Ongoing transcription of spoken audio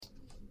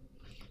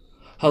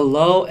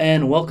Hello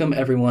and welcome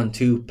everyone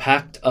to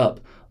Packed Up.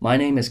 My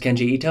name is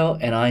Kenji Ito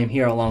and I am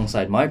here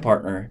alongside my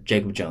partner,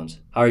 Jacob Jones.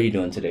 How are you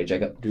doing today,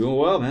 Jacob? Doing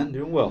well, man.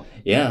 Doing well.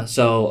 Yeah,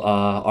 so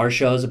our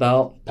show is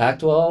about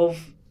Pac-12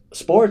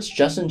 sports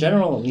just in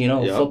general.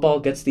 Yep. Football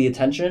gets the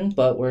attention,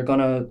 but we're going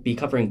to be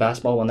covering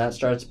basketball when that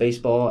starts,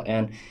 baseball,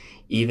 and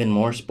even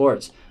more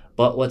sports.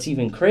 But what's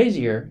even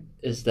crazier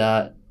is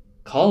that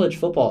college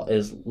football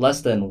is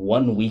less than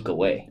 1 week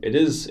away. It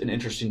is an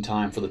interesting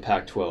time for the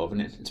Pac-12, and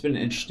it's been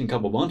an interesting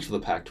couple months for the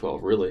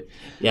Pac-12, really.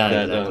 Yeah,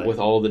 that, exactly. With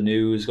all the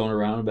news going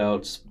around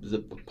about the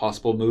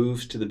possible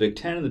moves to the Big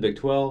Ten and the Big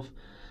 12.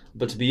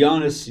 But to be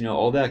honest,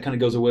 all that kind of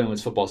goes away when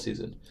it's football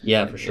season.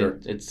 Yeah, for sure.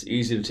 It's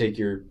easy to take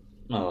your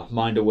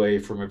mind away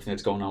from everything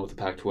that's going on with the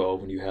Pac-12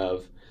 when you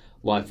have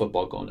live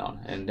football going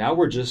on. And now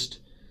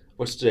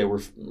what's today?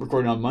 We're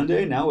recording on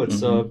Monday. Now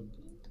it's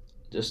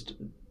just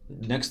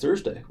next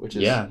Thursday, which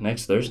is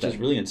next Thursday, which is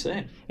really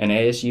insane. And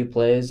ASU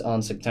plays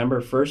on September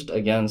 1st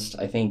against,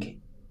 I think,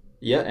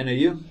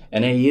 NAU.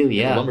 NAU,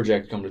 yeah. The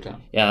Lumberjacks come to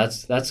town. Yeah,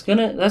 that's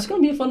gonna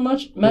be a fun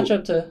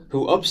matchup to.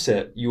 Who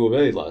upset U of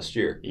A last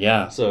year?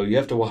 Yeah. So you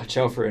have to watch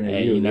out for NAU. Yeah,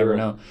 you never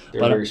know.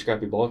 They're a very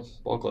scrappy ball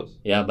club.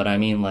 Yeah, but I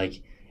mean,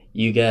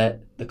 you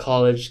get the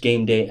college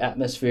game day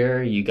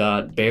atmosphere. You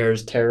got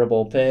Bears'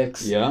 terrible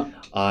picks. Yeah.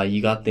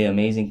 You got the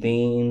amazing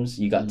themes.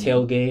 You got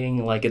tailgating.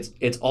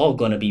 It's all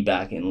going to be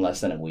back in less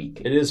than a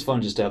week. It is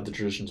fun just to have the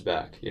traditions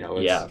back.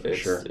 For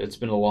sure. It's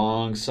been a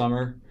long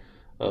summer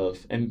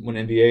when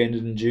NBA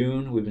ended in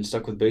June. We've been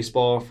stuck with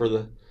baseball for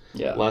the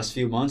last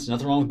few months.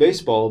 Nothing wrong with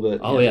baseball,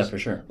 but for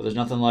sure. But there's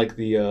nothing like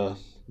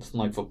nothing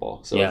like football.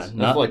 So it's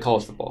nothing like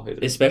college football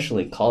either.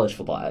 Especially college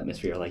football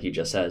atmosphere, like you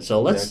just said.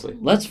 So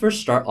let's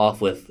first start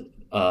off with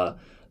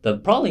the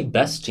probably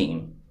best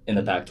team in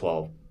the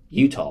Pac-12,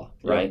 Utah,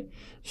 right? Yeah.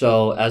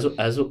 So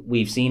as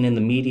we've seen in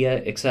the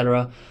media,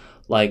 etc.,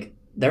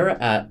 they're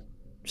at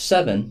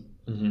 7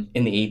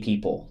 in the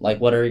AP poll.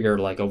 What are your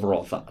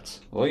overall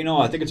thoughts?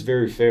 Well, I think it's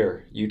very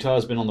fair. Utah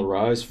has been on the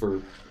rise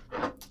for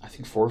I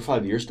think 4 or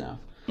 5 years now.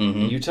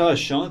 Utah has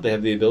shown that they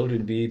have the ability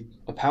to be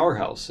a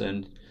powerhouse,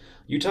 and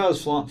Utah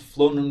has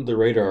flown under the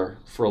radar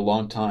for a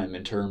long time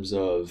in terms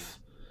of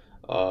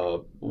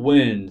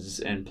wins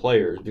and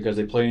players because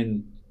they play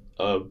in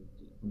a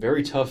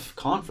very tough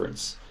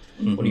conference.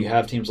 When you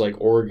have teams like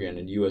Oregon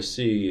and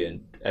USC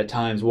and at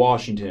times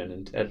Washington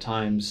and at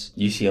times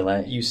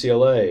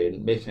UCLA,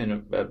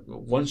 and at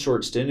one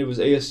short stint it was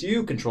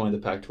ASU controlling the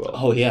Pac-12.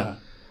 Oh yeah,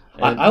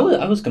 I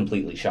was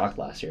completely shocked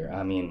last year.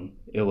 I mean,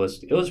 it was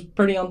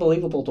pretty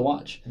unbelievable to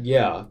watch.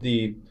 Yeah,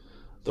 the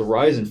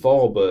rise and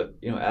fall, but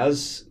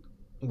as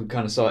we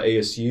kind of saw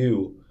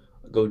ASU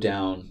go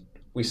down,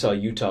 we saw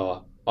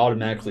Utah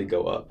automatically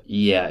go up.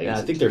 Yeah, and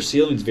I think their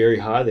ceiling's very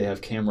high. They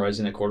have Cam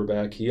Rising at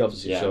quarterback. He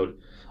obviously showed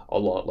a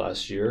lot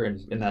last year,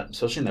 and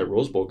especially in that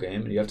Rose Bowl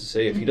game. And you have to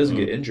say, if he doesn't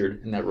get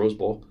injured in that Rose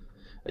Bowl,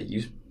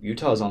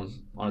 Utah's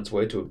on its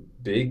way to a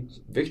big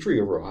victory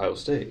over Ohio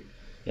State.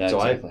 Yeah, so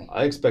exactly.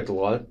 I expect a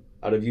lot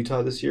out of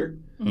Utah this year.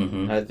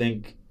 And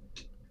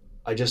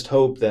I just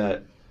hope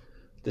that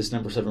this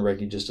number 7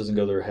 ranking just doesn't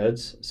go to their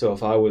heads. So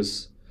if I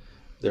was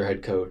their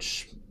head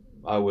coach,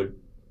 I would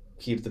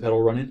keep the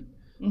pedal running.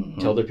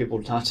 Tell their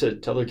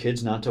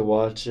kids not to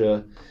watch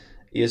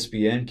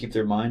ESPN. Keep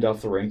their mind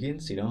off the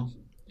rankings,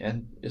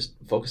 and just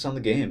focus on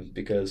the game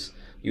because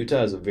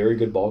Utah is a very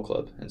good ball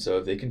club, and so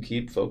if they can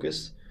keep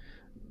focused,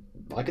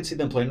 I could see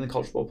them playing in the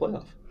college football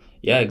playoff.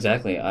 Yeah,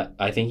 exactly.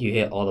 I think you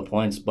hit all the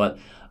points, but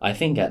I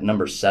think at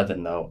number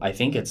 7 though, I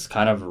think it's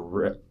kind of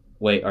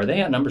wait, are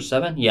they at number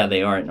 7? Yeah,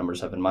 they are at number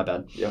 7. My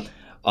bad. Yeah.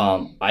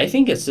 I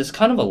think it's just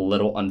kind of a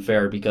little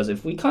unfair because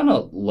if we kind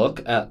of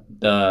look at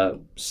the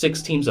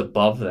 6 teams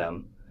above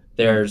them,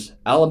 there's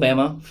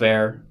Alabama,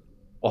 fair,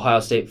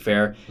 Ohio State,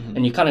 fair,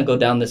 and you kind of go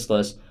down this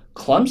list.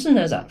 Clemson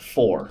is at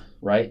 4,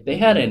 right? They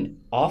had an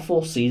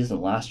awful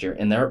season last year,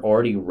 and they're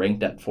already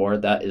ranked at 4.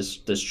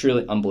 That's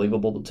truly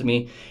unbelievable to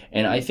me.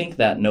 And I think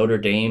that Notre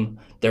Dame,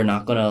 they're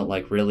not going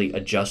to really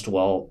adjust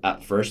well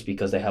at first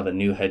because they have a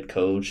new head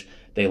coach.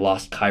 They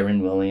lost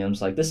Kyron Williams.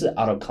 This is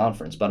out of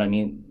conference, but I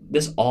mean,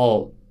 this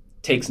all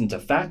takes into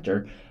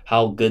factor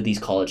how good these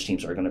college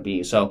teams are going to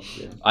be. So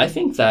I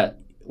think that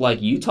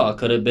Utah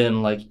could have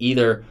been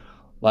either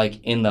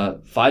in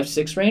the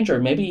 5-6 range or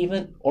maybe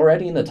even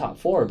already in the top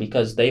 4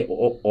 because they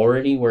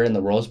already were in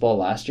the Rose Bowl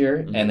last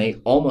year and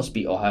they almost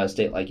beat Ohio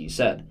State, like you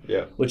said.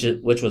 Yeah. Which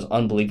was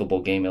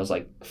unbelievable game. It was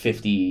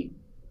 50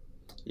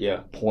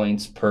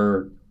 points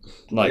per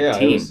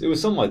team. It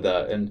was something like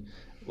that. And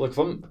look,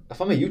 if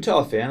I'm a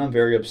Utah fan, I'm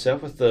very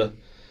upset with the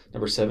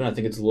number 7. I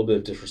think it's a little bit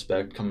of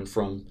disrespect coming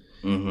from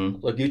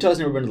look, Utah's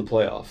never been to the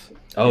playoff.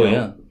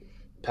 Yeah.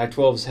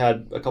 Pac-12's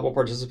had a couple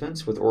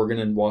participants with Oregon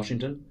and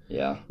Washington.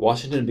 Yeah.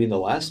 Washington being the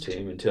last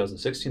team in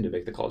 2016 to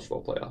make the college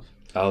football playoff.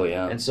 Oh,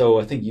 yeah. And so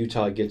I think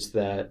Utah gets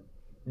that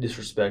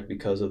disrespect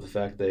because of the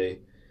fact I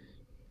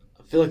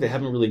feel like they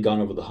haven't really gone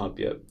over the hump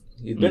yet.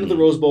 You've been to the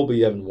Rose Bowl, but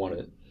you haven't won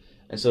it.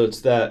 And so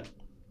it's that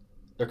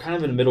they're kind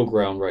of in the middle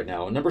ground right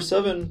now. And number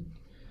 7,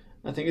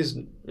 I think,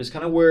 is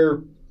kind of where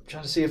I'm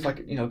trying to see if I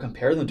could,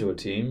 compare them to a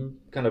team,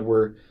 kind of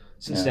where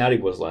Cincinnati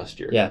was last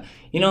year. Yeah.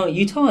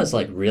 Utah is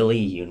like really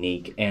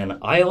unique, and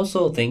I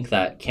also think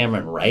that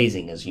Cameron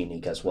Rising is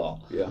unique as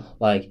well. Yeah.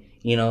 Like,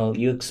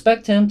 you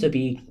expect him to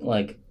be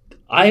like,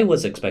 I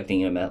was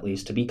expecting him at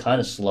least to be kind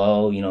of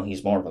slow.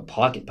 He's more of a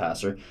pocket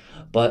passer,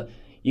 but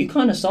you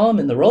kind of saw him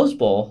in the Rose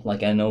Bowl.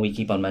 Like, I know we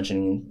keep on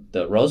mentioning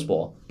the Rose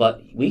Bowl,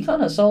 but we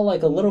kind of saw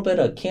like a little bit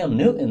of Cam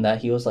Newton,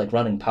 that he was like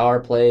running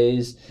power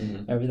plays,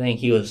 everything.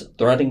 He was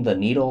threading the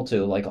needle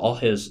to like all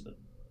his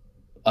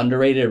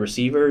underrated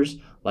receivers.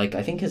 Like,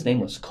 I think his name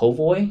was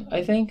Kovoy,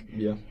 I think.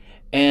 Yeah.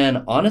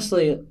 And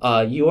honestly,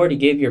 you already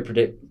gave your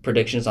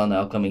predictions on the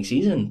upcoming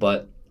season,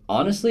 but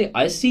honestly,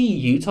 I see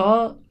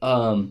Utah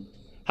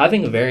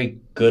having a very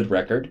good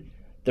record.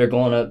 They're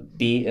going to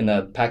be in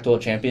the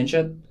Pac-12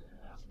 championship,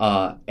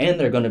 and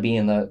they're going to be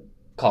in the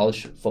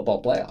college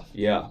football playoff.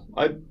 Yeah,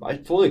 I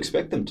fully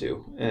expect them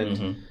to.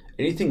 And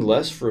anything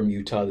less from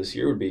Utah this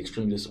year would be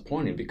extremely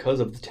disappointing because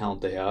of the talent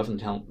they have and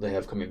the talent they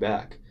have coming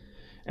back.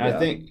 And I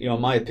think,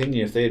 in my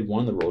opinion, if they had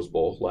won the Rose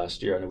Bowl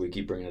last year, I know we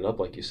keep bringing it up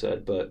like you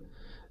said, but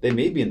they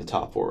may be in the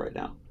top 4 right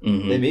now.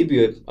 They may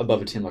be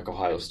above a team like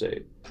Ohio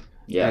State.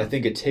 Yeah. And I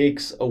think it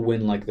takes a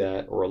win like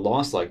that or a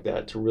loss like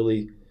that to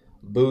really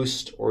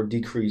boost or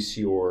decrease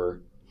your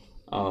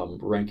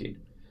ranking.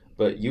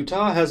 But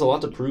Utah has a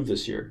lot to prove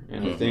this year,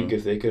 and I think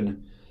if they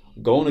can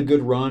go on a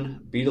good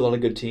run, beat a lot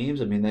of good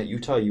teams, I mean, that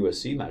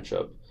Utah-USC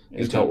matchup,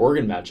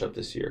 Utah-Oregon matchup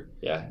this year,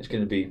 it's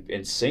going to be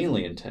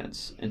insanely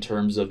intense in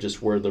terms of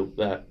just where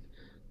that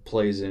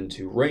plays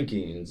into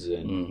rankings.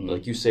 And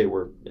like you say,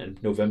 we're in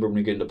November when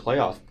we get into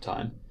playoff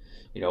time,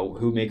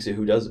 who makes it,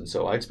 who doesn't.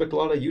 So I expect a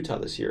lot of Utah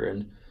this year.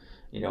 And,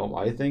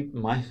 I think,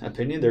 in my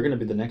opinion, they're going to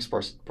be the next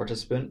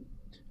participant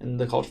in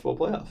the college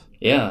football playoff.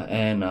 Yeah,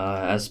 and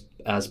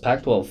as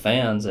Pac-12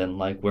 fans, and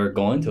like we're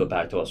going to a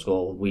Pac-12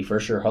 school, we for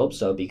sure hope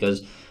so,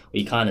 because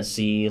we kind of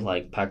see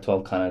like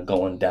Pac-12 kind of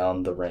going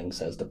down the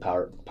ranks as the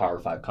Power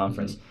 5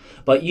 conference.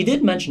 But you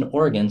did mention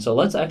Oregon, so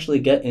let's actually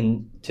get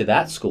into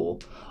that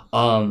school.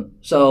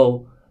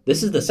 So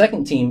this is the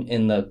second team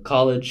in the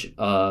college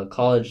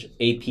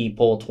AP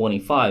poll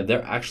 25.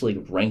 They're actually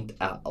ranked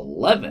at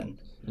 11,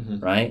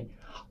 right?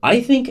 I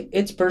think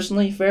it's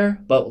personally fair,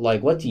 but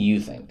like, what do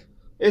you think?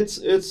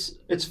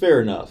 It's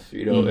fair enough.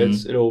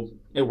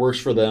 It works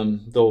for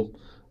them.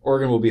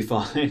 Oregon will be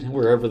fine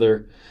wherever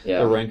they're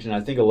ranked, and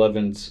I think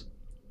 11's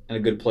in a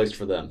good place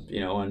for them.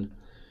 And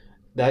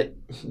that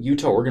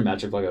Utah-Oregon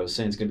matchup, like I was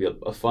saying, is going to be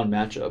a fun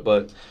matchup.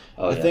 But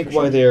I think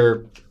why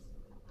they're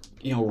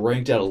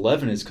ranked at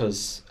 11 is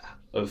because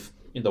of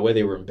the way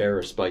they were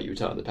embarrassed by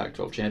Utah in the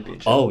Pac-12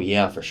 championship. Oh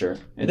yeah, for sure.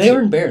 And they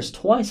were embarrassed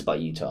twice by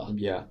Utah.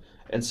 Yeah,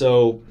 and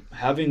so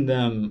having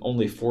them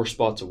only 4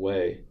 spots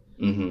away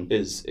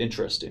is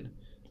interesting.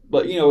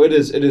 But it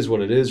is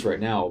what it is right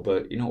now.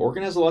 But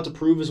Oregon has a lot to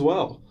prove as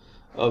well.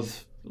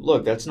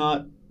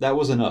 That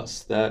wasn't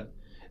us.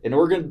 And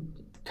Oregon,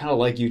 kind of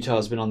like Utah,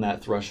 has been on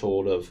that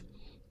threshold of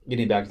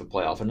getting back to the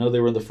playoff. I know they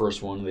were in the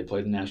first one and they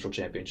played the national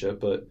championship,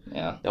 but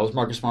that was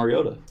Marcus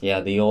Mariota.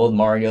 Yeah, the old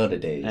Mariota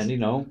days. And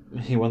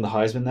he won the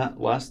Heisman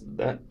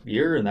that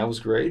year, and that was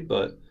great.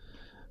 But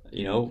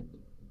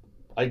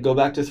I'd go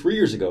back to 3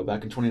 years ago,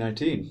 back in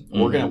 2019.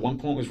 Oregon at one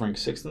point was ranked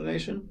 6th in the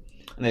nation.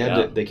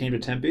 And they came to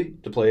Tempe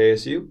to play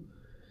ASU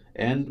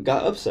and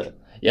got upset.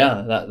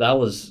 Yeah, that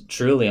was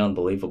truly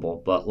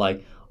unbelievable. But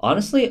like,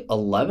 honestly,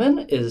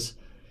 11 is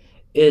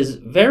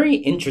very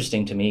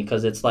interesting to me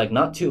because it's like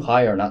not too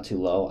high or not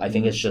too low. I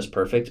think it's just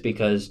perfect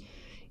because,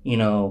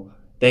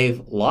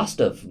 they've lost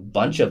a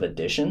bunch of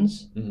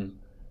additions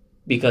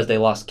because they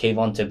lost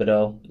Kayvon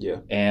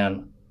Thibodeau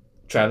and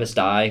Travis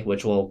Dye,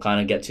 which we'll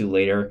kind of get to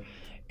later.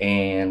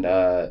 And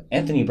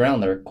Anthony Brown,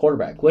 their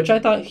quarterback, which I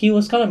thought he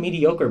was kind of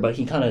mediocre, but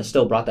he kind of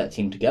still brought that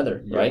team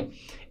together, right?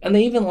 And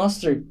they even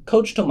lost their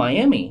coach to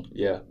Miami,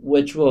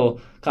 which we'll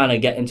kind of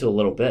get into a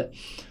little bit.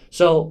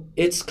 So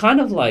it's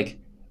kind of like,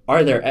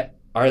 are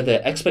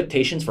the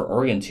expectations for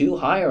Oregon too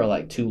high or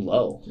like too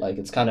low? Like,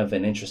 it's kind of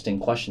an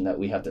interesting question that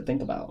we have to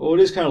think about. Well, it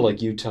is kind of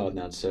like Utah in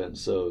that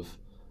sense of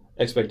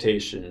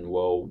expectation.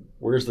 Well,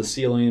 where's the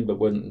ceiling,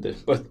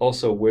 but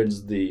also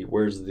where's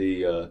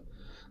the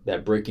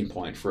that breaking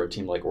point for a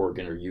team like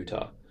Oregon or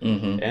Utah.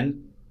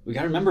 And we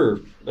got to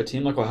remember a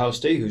team like Ohio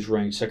State, who's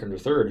ranked 2nd or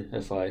 3rd,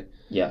 if I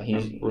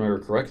remember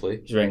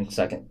correctly. He's ranked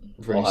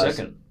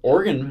 2nd.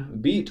 Oregon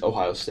beat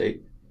Ohio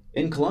State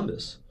in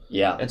Columbus.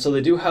 Yeah. And so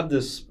they do have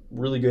this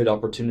really good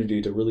opportunity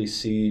to really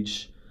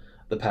siege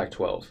the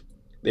Pac-12.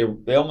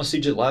 They almost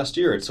sieged it last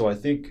year, and so I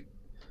think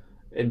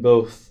in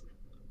both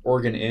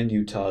Oregon and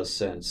Utah's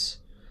sense,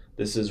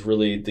 this is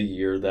really the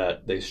year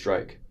that they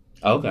strike.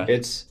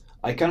 Okay.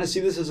 I kind of see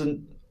this as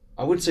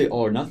I wouldn't say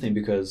all or nothing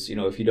because,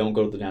 if you don't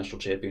go to the national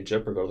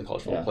championship or go to the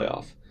college football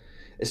playoff,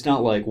 it's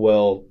not like,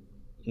 well,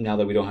 now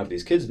that we don't have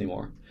these kids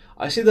anymore.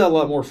 I see that a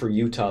lot more for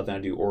Utah than I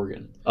do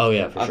Oregon. Oh,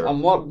 yeah, for sure.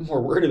 I'm a lot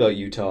more worried about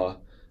Utah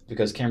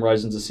because Cam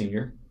Rising's a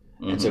senior,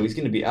 and so he's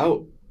going to be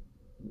out,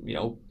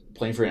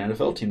 playing for an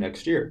NFL team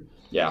next year.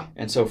 Yeah.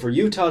 And so for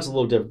Utah, it's a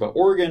little different. But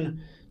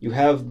Oregon, you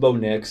have Bo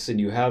Nix, and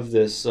you have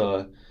this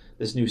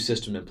new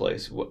system in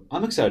place. What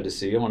I'm excited to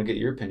see, I want to get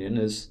your opinion,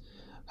 is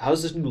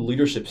how's this new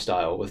leadership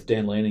style with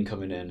Dan Lanning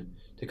coming in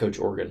to coach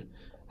Oregon?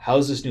 How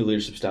does this new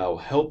leadership style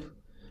help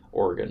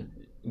Oregon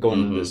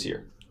going into this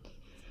year?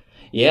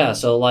 Yeah,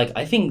 so like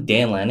I think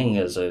Dan Lanning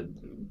is a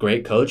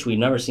great coach. We've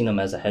never seen him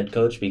as a head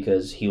coach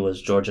because he was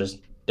Georgia's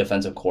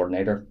defensive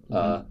coordinator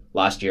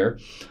last year.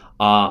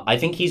 I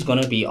think he's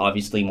going to be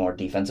obviously more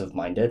defensive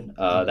minded.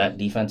 That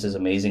defense is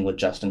amazing with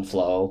Justin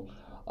Flo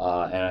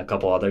and a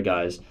couple other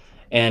guys.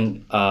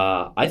 And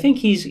I think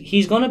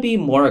he's going to be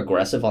more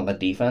aggressive on the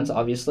defense,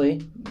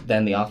 obviously,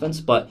 than the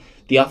offense. But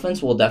the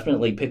offense will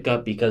definitely pick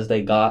up because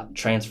they got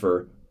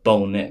transfer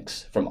Bo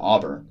Nix from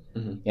Auburn.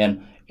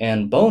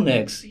 And Bo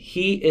Nix,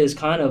 he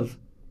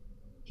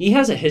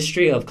has a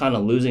history of kind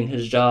of losing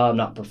his job,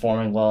 not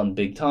performing well in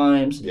big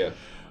times. Yeah.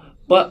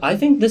 But I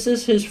think this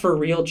is his for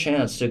real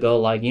chance to go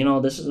like,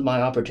 this is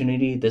my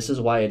opportunity. This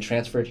is why I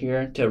transferred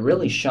here to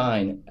really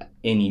shine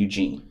in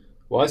Eugene.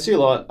 Well, I see a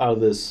lot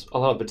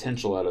of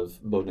potential out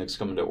of Bo Nix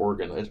coming to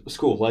Oregon, a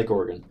school like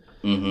Oregon,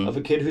 of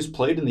a kid who's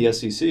played in the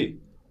SEC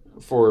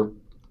for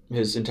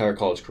his entire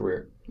college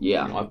career.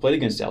 Yeah. I've played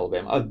against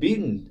Alabama. I've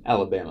beaten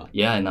Alabama.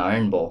 Yeah, in the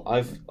Iron Bowl.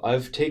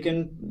 I've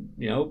taken,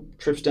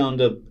 trips down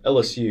to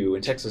LSU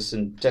and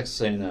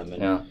Texas A&M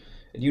and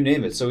you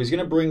name it. So he's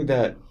going to bring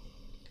that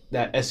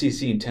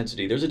SEC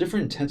intensity. There's a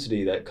different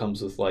intensity that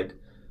comes with like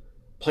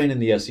playing in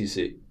the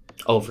SEC.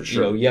 Oh, for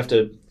sure. You have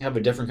to have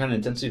a different kind of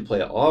intensity to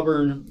play at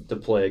Auburn, to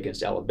play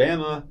against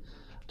Alabama,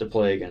 to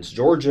play against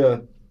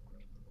Georgia.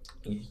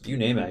 You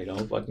name it.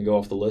 I can go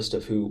off the list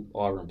of who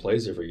Auburn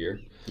plays every year.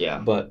 Yeah.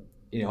 But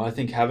I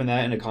think having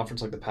that in a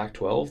conference like the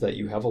Pac-12, that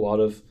you have a lot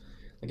of,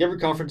 like every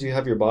conference you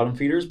have your bottom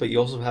feeders, but you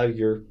also have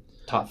your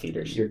top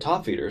feeders. Your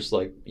top feeders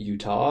like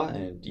Utah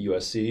and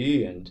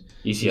USC and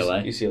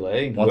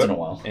UCLA. And once in a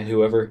while. And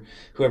whoever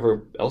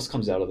else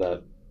comes out of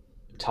that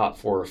top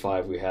 4 or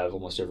 5 we have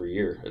almost every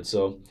year. And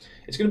so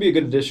it's going to be a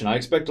good addition. I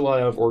expect a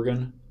lot out of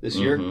Oregon this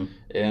year.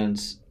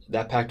 And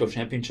that Pac-12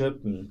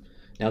 championship, and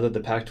now that the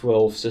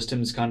Pac-12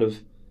 system is kind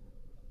of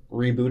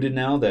rebooted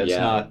now, that it's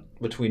not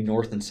between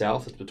North and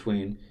South, it's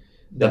between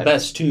the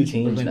best two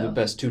teams now. The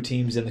best two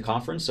teams in the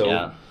conference.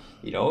 So,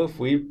 if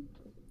we,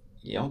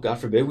 God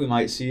forbid, we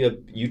might see a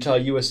Utah,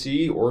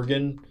 USC,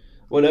 Oregon,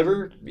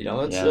 whatever.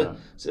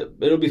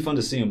 It'll be fun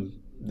to see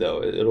them,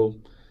 though.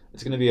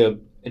 It's going to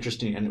be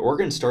interesting. And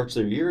Oregon starts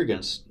their year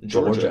against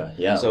Georgia.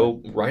 Yeah.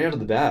 So right out of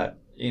the bat,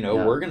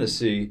 we're going to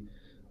see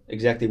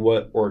exactly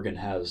what Oregon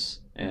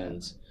has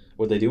and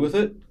what they do with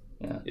it.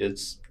 Yeah.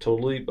 It's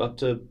totally up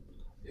to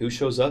who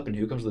shows up and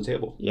who comes to the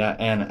table. Yeah,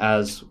 and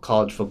as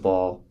college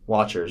football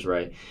watchers,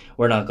 right,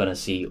 we're not going to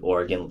see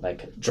Oregon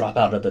drop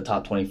out of the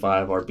top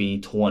 25 or be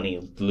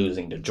 20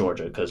 losing to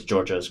Georgia because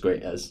Georgia is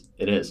great as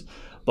it is.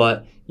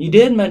 But you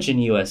did mention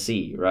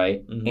USC,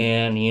 right? Mm-hmm.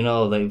 And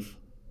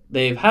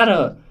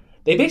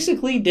they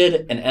basically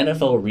did an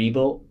NFL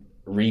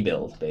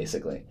rebuild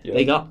basically. Yep.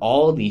 They got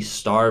all these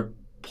star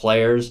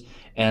players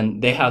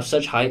and they have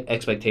such high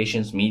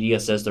expectations. Media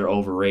says they're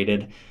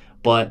overrated,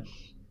 but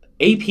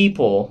AP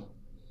poll,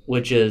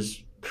 which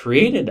is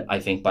created, I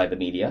think, by the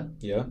media.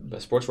 Yeah, by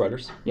sports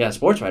writers. Yeah,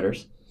 sports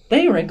writers.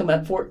 They rank them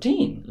at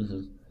 14.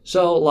 Mm-hmm.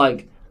 So,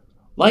 like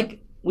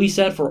we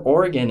said for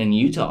Oregon and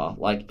Utah,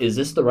 is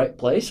this the right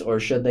place, or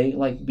should they,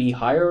 be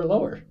higher or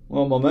lower?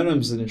 Well,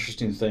 momentum's an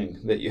interesting thing,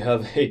 that you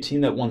have a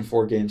team that won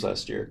 4 games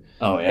last year.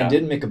 Oh, yeah. And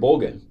didn't make a bowl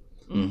game.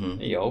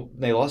 Mm-hmm.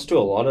 They lost to a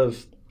lot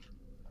of,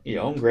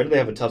 granted they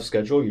have a tough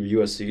schedule.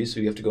 You're USC, so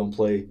you have to go and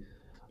play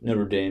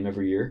Notre Dame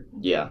every year.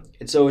 Yeah.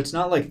 And so it's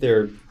not like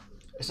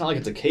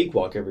it's a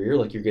cakewalk every year,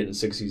 like you're getting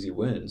 6 easy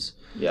wins.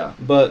 Yeah.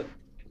 But,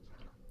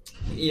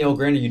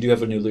 granted you do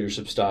have a new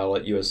leadership style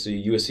at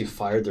USC. USC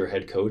fired their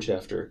head coach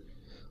after,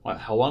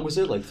 how long was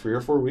it? 3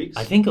 or 4 weeks?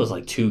 I think it was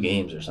 2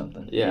 games or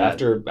something. Yeah,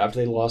 after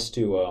they lost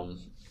to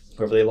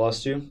whoever they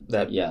lost to.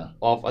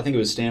 I think it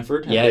was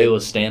Stanford. Yeah, it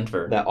was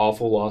Stanford. That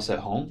awful loss at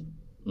home.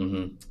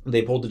 Mm-hmm.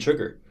 They pulled the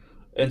trigger.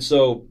 And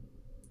so,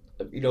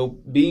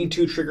 being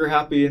too trigger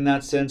happy in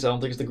that sense, I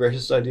don't think it's the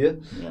greatest idea.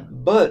 Yeah.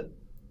 But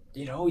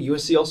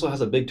USC also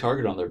has a big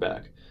target on their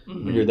back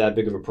when you're that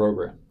big of a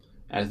program.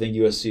 And I think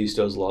USC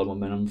still has a lot of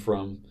momentum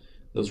from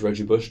those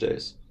Reggie Bush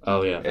days.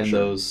 Oh, yeah, and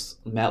those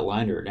Matt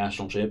Leinart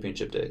national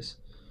championship days.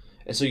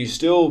 And so you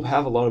still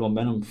have a lot of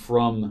momentum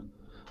from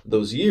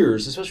those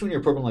years, especially when you're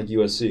a program like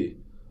USC.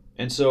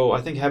 And so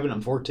I think having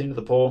them 14 to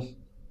the poll,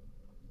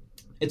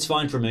 it's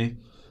fine for me.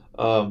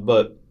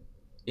 But,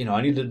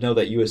 I need to know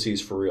that USC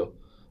is for real.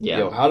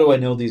 Yeah. How do I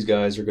know these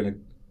guys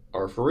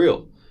are for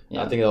real?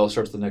 Yeah. I think it all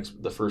starts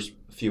the first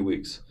few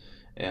weeks.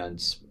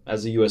 And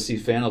as a USC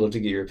fan, I'd love to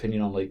get your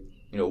opinion on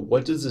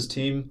what does this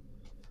team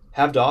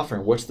have to offer,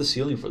 and what's the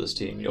ceiling for this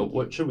team?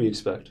 What should we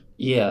expect?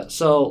 Yeah,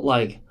 so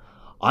I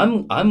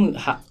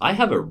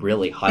have a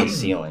really high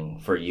ceiling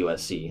for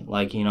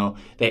USC.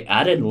 They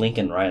added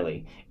Lincoln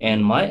Riley,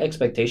 and my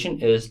expectation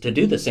is to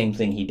do the same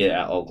thing he did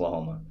at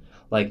Oklahoma.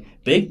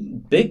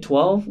 Big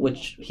 12,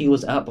 which he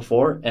was at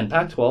before, and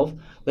Pac-12,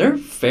 they're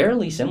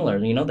fairly similar.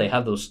 They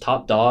have those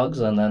top dogs,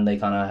 and then they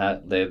kind of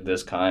have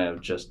this kind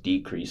of just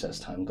decrease as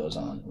time goes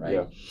on, right?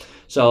 Yeah.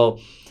 So,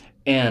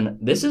 And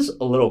this is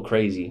a little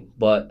crazy,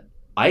 but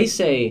I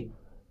say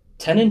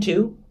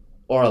 10-2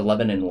 or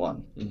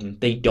 11-1. Mm-hmm.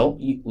 They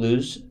don't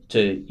lose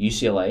to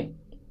UCLA,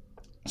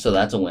 so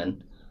that's a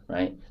win,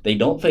 right? They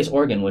don't face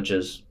Oregon, which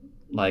is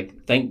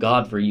like, thank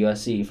God for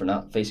USC for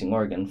not facing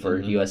Oregon,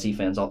 for USC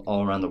fans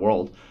all around the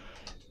world.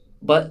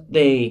 But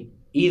they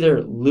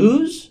either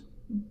lose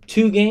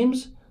 2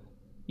 games,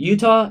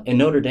 Utah and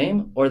Notre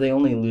Dame, or they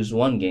only lose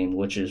 1 game,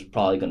 which is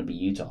probably going to be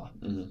Utah,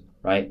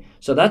 right?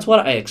 So that's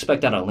what I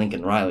expect out of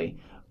Lincoln Riley.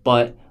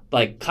 But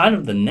like, kind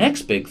of the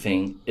next big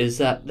thing is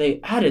that they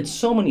added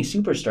so many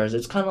superstars.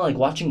 It's kind of like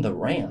watching the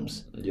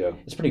Rams. Yeah.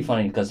 It's pretty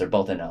funny because they're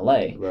both in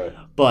LA. Right.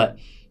 But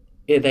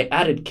they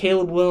added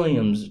Caleb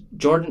Williams,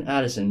 Jordan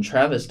Addison,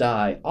 Travis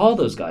Dye, all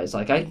those guys.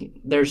 Like,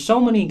 there's so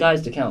many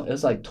guys to count.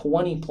 It's like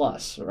 20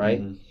 plus,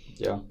 right? Mm-hmm.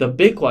 Yeah. The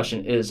big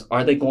question is,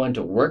 are they going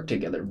to work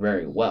together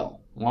very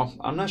well? Well,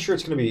 I'm not sure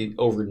it's going to be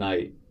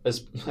overnight, as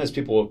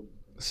people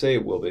say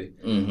it will be.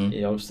 Mm-hmm.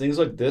 You know, things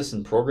like this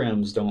and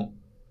programs don't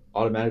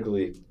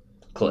automatically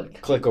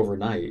click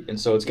overnight, and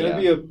so it's going to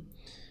be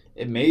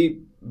it may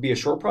be a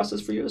short process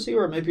for USC,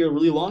 or it may be a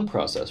really long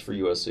process for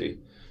USC.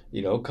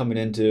 You know, coming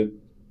into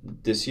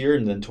this year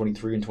and then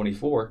 23 and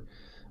 24.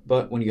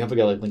 But when you have a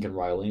guy like Lincoln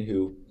Riley,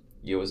 who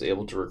was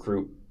able to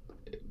recruit,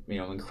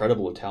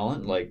 incredible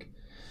talent like,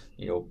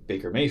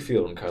 Baker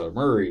Mayfield and Kyler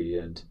Murray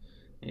and,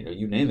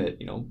 you name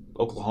it.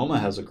 Oklahoma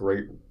has a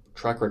great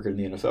track record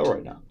in the NFL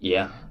right now.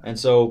 Yeah. And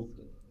so,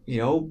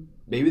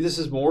 maybe this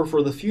is more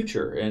for the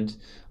future.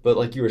 But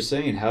like you were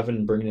saying,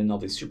 bringing in all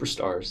these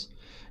superstars,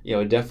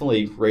 it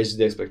definitely raises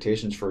the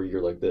expectations for a year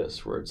like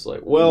this, where it's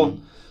like, well,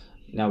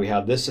 now we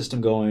have this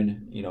system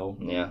going,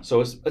 Yeah.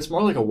 So it's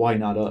more like a why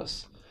not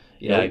us?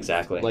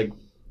 Exactly. Like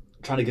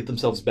trying to get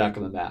themselves back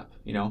on the map,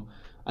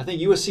 I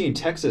think USC and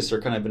Texas are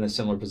kind of in a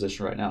similar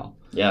position right now.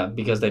 Yeah,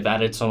 because they've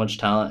added so much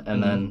talent,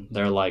 and then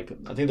they're like,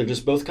 I think they're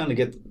just both trying to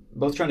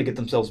get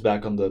themselves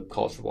back on the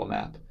college football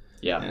map.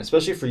 Yeah. And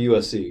especially for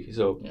USC.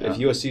 So if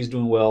USC is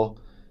doing well,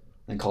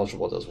 then college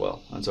football does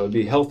well. And so it'd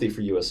be healthy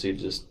for USC to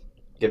just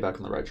get back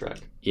on the right track.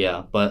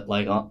 Yeah, but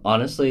like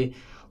honestly,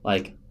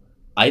 like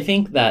I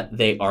think that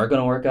they are going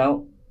to work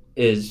out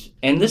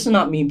and this is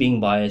not me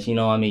being biased,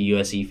 I'm a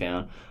USC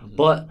fan,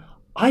 but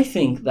I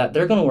think that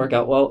they're going to work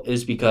out well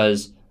is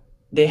because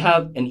they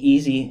have an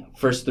easy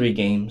first 3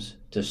 games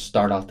to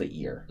start off the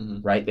year,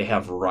 right? They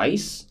have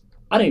Rice.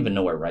 I don't even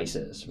know where Rice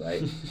is,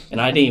 right? And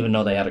I didn't even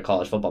know they had a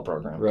college football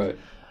program. Right.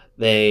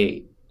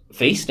 They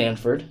face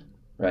Stanford,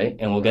 right?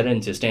 And we'll get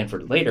into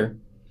Stanford later.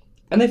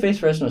 And they face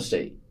Fresno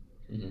State.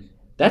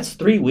 That's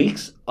 3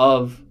 weeks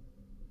of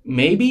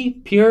maybe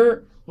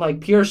pure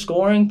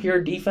scoring,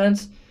 pure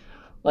defense,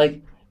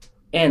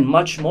 and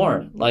much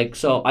more.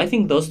 So I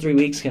think those 3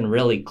 weeks can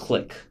really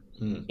click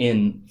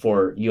in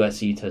for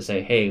USC to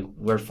say, hey,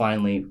 we're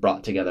finally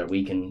brought together.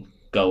 We can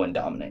go and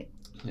dominate.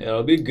 Yeah,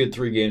 it'll be a good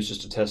 3 games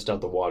just to test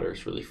out the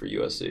waters, really, for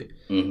USC.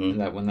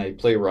 And that when they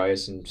play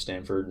Rice and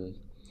Stanford and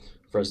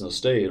Fresno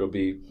State, it'll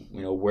be,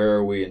 where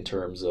are we in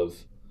terms of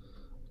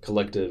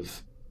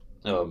collective,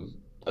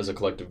 as a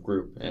collective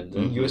group. And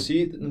then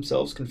USC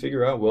themselves can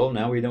figure out, well,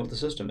 now we know what the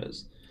system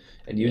is.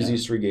 And use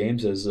these 3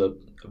 games as a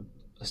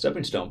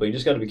stepping stone. But you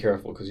just got to be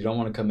careful because you don't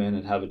want to come in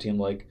and have a team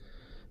like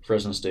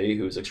Fresno State,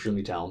 who is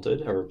extremely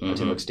talented, or a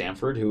team like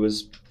Stanford, who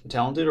is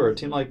talented, or a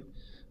team like,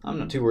 I'm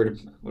not too worried.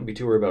 Wouldn't be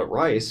too worried about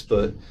Rice,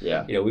 but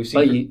we've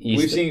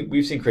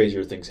seen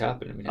crazier things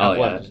happen. I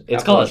mean,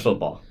 it's college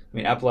football. I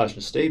mean,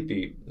 Appalachian State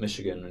beat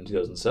Michigan in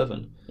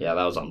 2007. Yeah,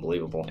 that was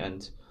unbelievable.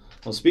 And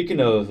well, speaking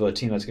of a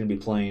team that's going to be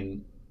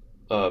playing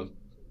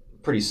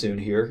pretty soon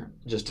here,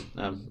 just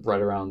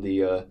right around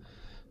the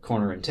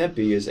corner in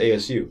Tempe, is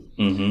ASU.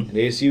 And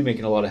ASU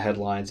making a lot of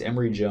headlines.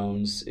 Emory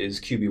Jones is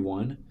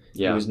QB1.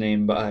 Yeah. He was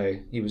named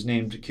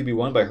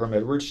QB1 by Herm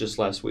Edwards just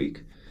last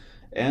week,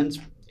 and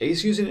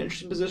ASU's in an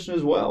interesting position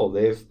as well.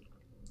 They've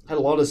had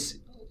a lot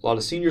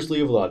of seniors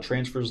leave, a lot of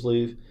transfers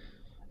leave,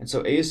 and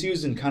so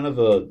ASU's in kind of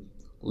a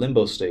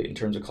limbo state in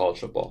terms of college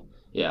football.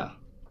 Yeah.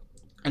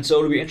 And so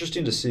it'll be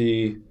interesting to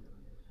see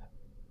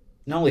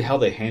not only how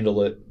they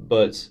handle it,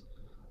 but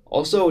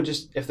also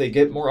just if they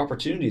get more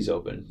opportunities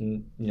open.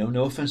 And,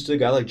 no offense to a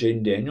guy like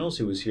Jaden Daniels,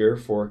 who was here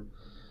for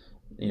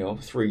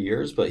 3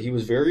 years, but he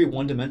was very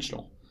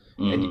one-dimensional.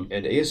 And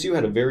ASU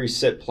had a very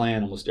set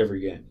plan almost every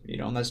game,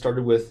 and that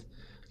started with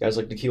guys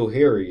like N'Keal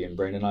Harry and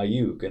Brandon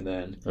Ayuk, and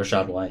then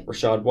Rashad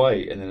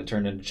White, and then it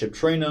turned into Chip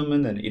Trayanum,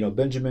 and then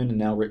Benjamin,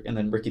 and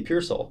then Ricky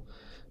Pearsall.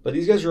 But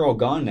these guys are all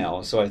gone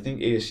now, so I think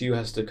ASU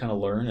has to kind of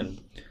learn,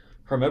 and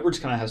Herm Edwards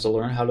kind of has to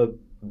learn how to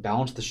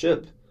balance the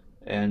ship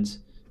and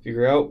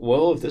figure out,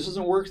 well, if this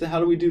doesn't work, then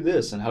how do we do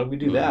this, and how do we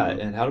do that,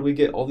 and how do we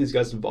get all these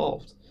guys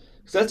involved?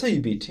 Because that's how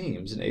you beat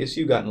teams, and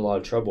ASU got in a lot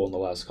of trouble in the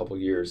last couple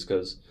of years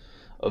because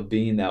of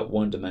being that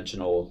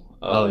one-dimensional.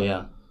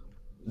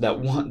 That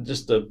one,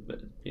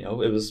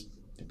 it was,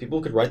 people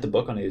could write the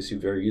book on ASU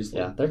very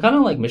easily. Yeah, they're kind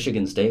of like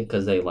Michigan State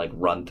because they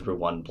run through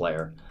one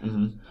player.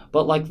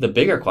 But the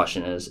bigger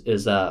question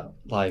is that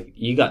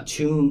you got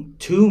two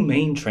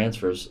main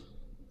transfers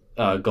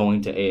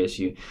going to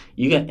ASU.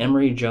 You get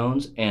Emory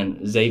Jones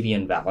and Xavier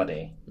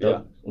Valade,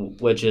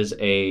 which is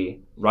a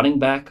running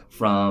back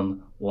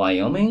from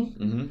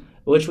Wyoming,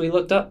 which we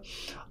looked up.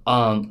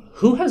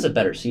 Who has a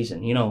better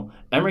season?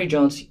 Emory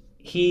Jones,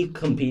 he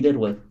competed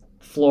with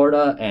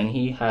Florida and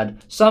he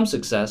had some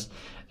success.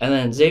 And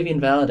then Xavier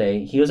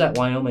Valade, he was at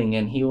Wyoming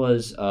and he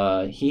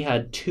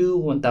had 2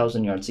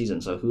 1,000-yard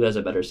seasons. So who has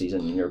a better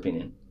season in your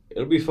opinion?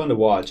 It'll be fun to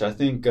watch. I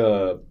think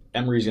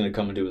Emory's going to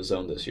come into his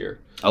own this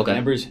year. Okay.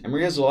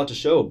 Emory has a lot to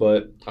show,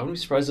 but I wouldn't be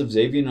surprised if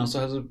Xavier also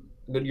has a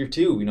good year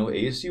too.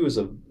 ASU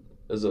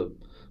is a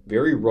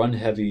very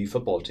run-heavy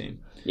football team.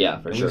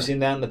 Yeah, for sure. We've seen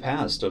that in the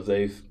past.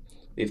 They've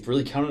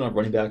really counted on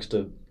running backs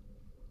to,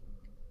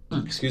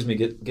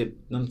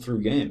 get them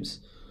through games,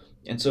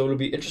 and so it'll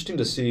be interesting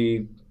to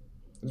see,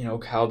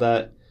 how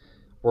that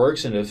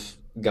works, and if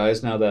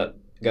guys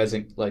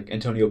like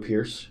Antonio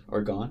Pierce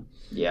are gone.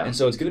 Yeah. And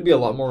so it's going to be a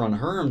lot more on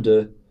Herm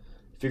to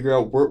figure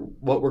out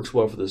what works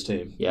well for this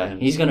team. Yeah,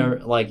 and he's going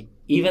to,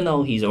 even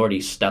though he's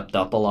already stepped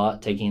up a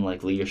lot, taking,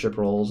 leadership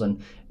roles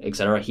and et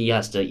cetera, he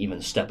has to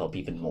even step up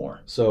even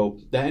more. So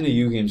that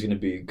NAU game is going to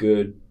be a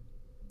good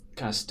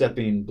kind of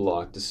stepping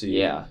block to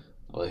see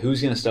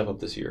who's going to step up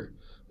this year.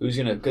 Who's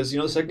going to, because,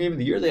 the second game of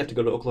the year, they have to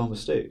go to Oklahoma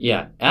State.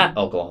 Yeah, at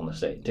Oklahoma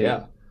State, too.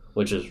 Yeah.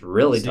 Which is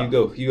really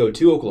tough. You go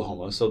to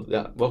Oklahoma, so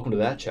welcome to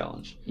that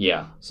challenge.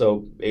 Yeah.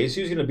 So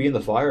ASU is going to be in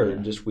the fire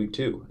in just week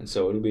 2, and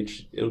so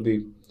it'll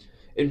be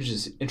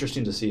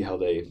interesting to see how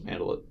they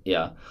handle it.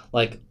 Yeah,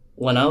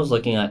 when I was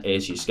looking at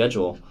ASU's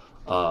schedule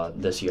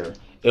this year,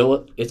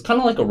 it's kind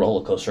of like a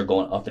roller coaster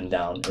going up and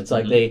down. It's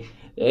like they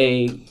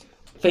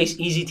face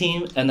easy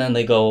team and then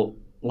they go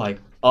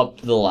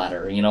up the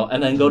ladder,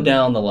 and then go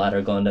down the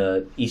ladder going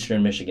to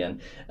Eastern Michigan,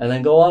 and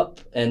then go up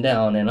and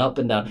down and up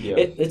and down. Yeah.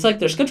 It's like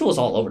their schedule is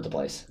all over the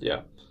place.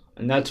 Yeah,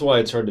 and that's why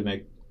it's hard to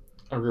make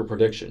a real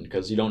prediction,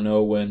 because you don't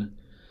know when,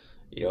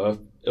 if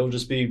it'll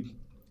just be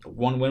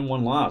 1 win,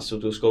 1 loss.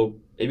 It'll just go,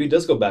 maybe it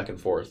does go back and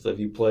forth. If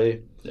you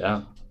play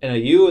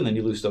NAU and then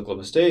you lose to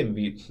Oklahoma State, and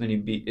then you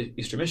beat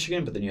Eastern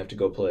Michigan, but then you have to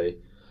go play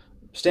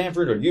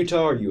Stanford or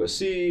Utah or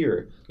USC,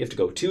 or you have to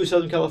go to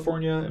Southern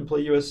California and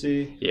play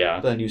USC. Yeah.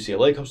 But then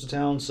UCLA comes to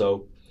town,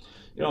 so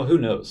who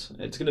knows?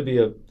 It's gonna be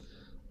an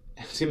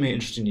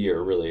interesting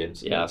year, really.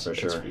 For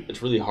sure.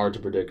 It's really hard to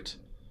predict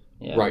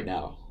right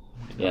now.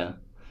 Yeah.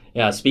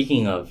 Yeah.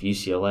 Speaking of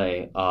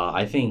UCLA,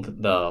 I think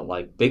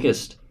the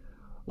biggest,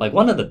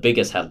 one of the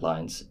biggest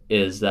headlines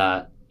is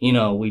that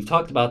we've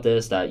talked about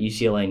this, that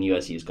UCLA and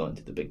USC is going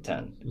to the Big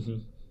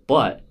Ten,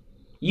 but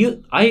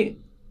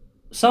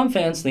some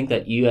fans think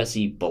that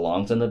USC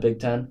belongs in the Big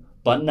Ten,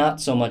 but not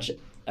so much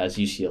as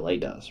UCLA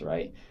does,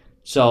 right?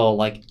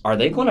 So, are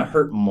they going to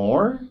hurt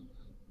more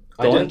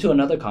going to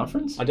another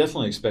conference? I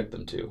definitely expect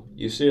them to.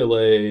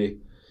 UCLA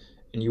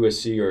and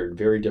USC are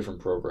very different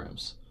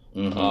programs.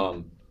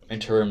 In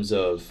terms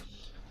of,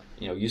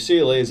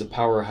 UCLA is a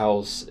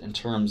powerhouse in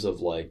terms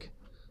of,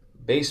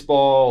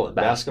 baseball and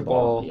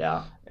basketball.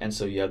 Yeah. And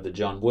so you have the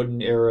John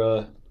Wooden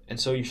era. And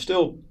so you're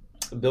still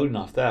building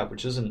off that,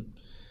 which isn't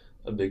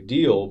a big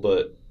deal,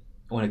 but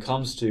when it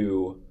comes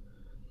to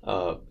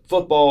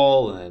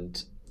football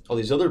and all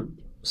these other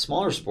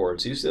smaller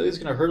sports, UCLA is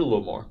going to hurt a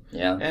little more.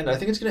 Yeah. And I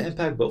think it's going to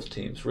impact both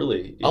teams,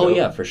 really.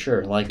 Yeah, for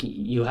sure.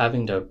 You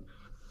having to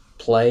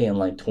play in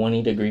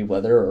 20-degree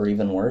weather or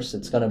even worse,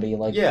 it's going to be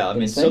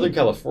insane. Southern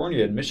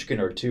California and Michigan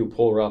are 2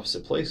 polar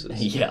opposite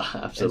places. Yeah,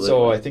 absolutely. And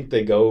so I think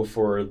they go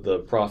for the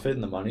profit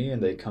and the money,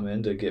 and they come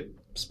in to get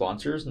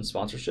sponsors and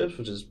sponsorships,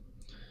 which is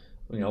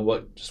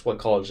what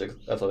college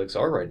athletics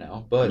are right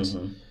now. But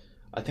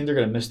I think they're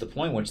going to miss the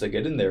point once they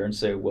get in there and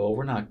say, well,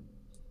 we're not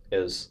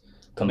as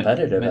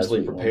competitive,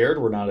 mentally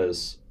prepared. We're not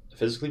as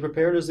physically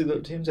prepared as the other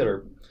teams that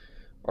are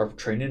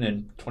training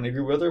in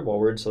 20-degree weather, while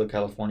we're in Southern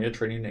California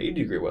training in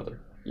 80-degree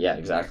weather. Yeah,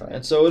 exactly.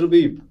 And so it'll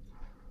be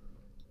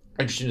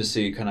interesting to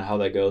see kind of how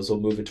that goes. They'll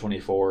move to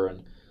 24,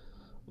 and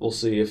we'll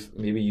see if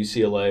maybe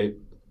UCLA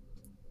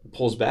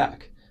pulls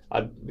back.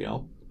 I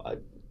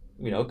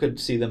could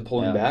see them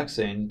pulling back,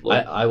 saying,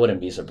 look, I wouldn't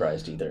be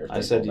surprised either.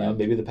 I said,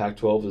 maybe the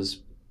Pac-12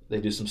 they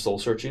do some soul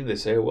searching. They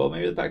say, well,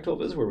 maybe the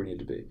Pac-12 is where we need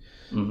to be.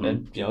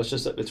 And,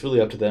 it's really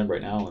up to them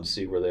right now and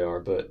see where they are.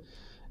 But,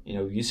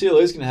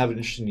 UCLA is going to have an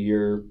interesting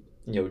year.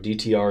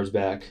 DTR is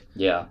back.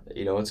 Yeah.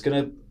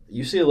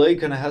 UCLA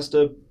kind of has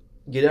to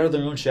get out of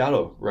their own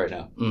shadow right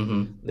now.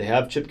 They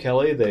have Chip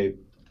Kelly. They've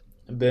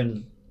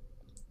been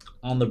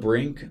on the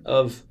brink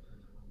of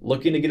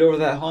looking to get over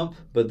that hump,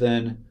 but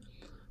then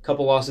a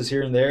couple losses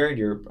here and there, and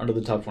you're under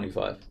the top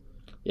 25.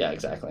 Yeah,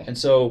 exactly. And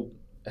so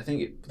I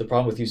think the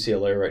problem with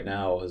UCLA right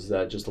now is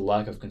that just the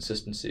lack of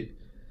consistency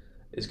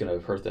is going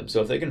to hurt them.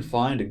 So if they can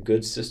find a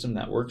good system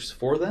that works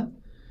for them,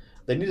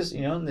 they need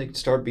to, they can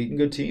start beating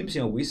good teams.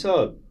 We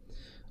saw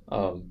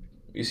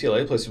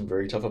UCLA play some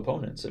very tough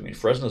opponents.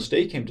 Fresno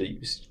State came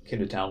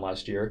to town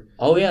last year.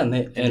 Oh yeah,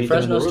 and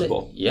Fresno State,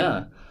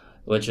 yeah,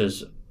 which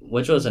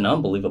was an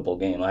unbelievable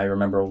game. I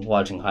remember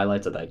watching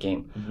highlights of that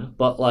game.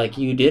 But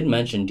you did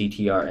mention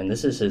DTR, and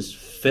this is his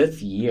 5th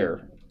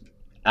year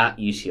at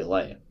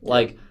UCLA.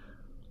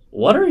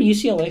 what are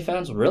UCLA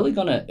fans really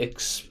gonna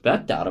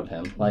expect out of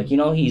him? Like,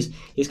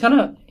 he's kind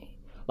of,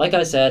 like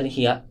I said,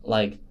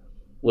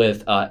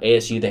 with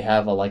ASU they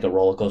have a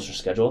roller coaster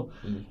schedule.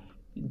 Mm.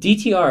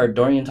 DTR,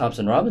 Dorian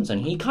Thompson-Robinson,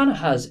 he kind of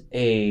has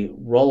a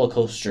roller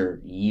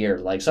coaster year.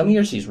 Like, some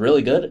years he's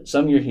really good,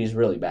 some years he's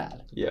really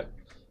bad. Yeah.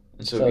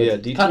 And so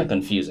it's kind of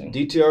confusing.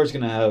 DTR is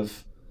going to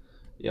have,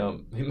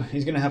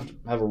 he's going to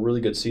have a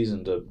really good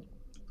season to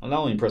not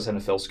only impress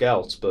NFL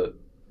scouts, but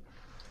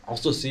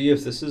also see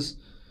if this is,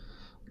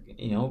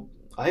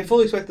 I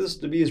fully expect this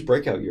to be his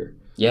breakout year.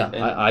 Yeah,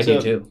 I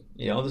do too.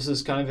 This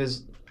is kind of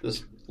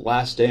this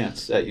last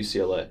dance at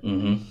UCLA.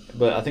 Mm-hmm.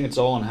 But I think it's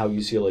all on how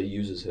UCLA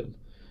uses him.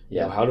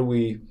 Yeah. How do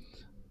we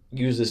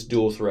use this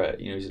dual threat?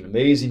 He's an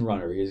amazing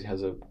runner. He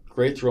has a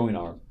great throwing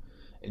arm.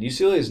 And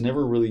UCLA has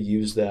never really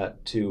used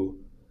that to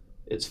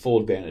its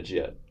full advantage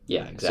yet.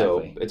 Yeah,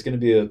 exactly. So it's going to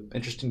be an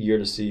interesting year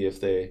to see if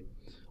they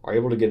are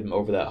able to get him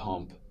over that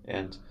hump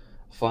and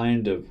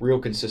find a real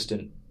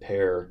consistent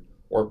pair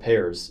or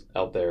pairs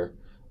out there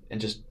and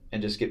just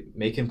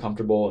make him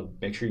comfortable and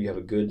make sure you have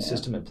a good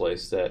system in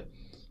place that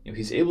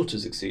he's able to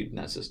succeed in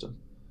that system,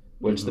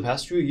 which the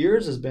past few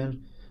years has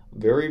been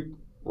very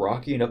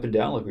rocky and up and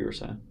down, like we were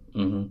saying.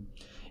 Mm-hmm.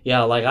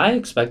 Yeah, I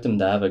expect him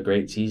to have a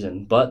great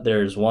season, but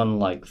there's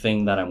one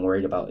thing that I'm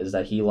worried about is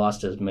that he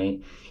lost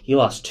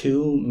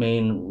two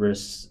main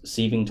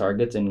receiving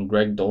targets in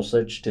Greg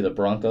Dulcich to the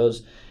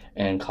Broncos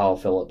and Kyle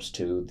Phillips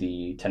to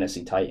the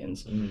Tennessee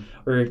Titans. Mm-hmm.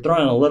 We're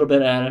throwing a little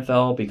bit at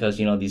NFL because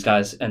these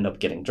guys end up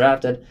getting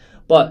drafted,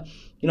 but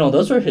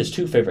those were his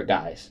two favorite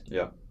guys.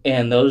 Yeah,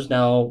 and those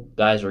now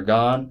guys are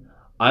gone.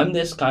 I'm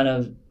just kind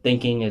of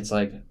thinking it's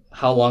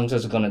how long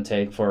is it going to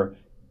take for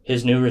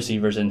his new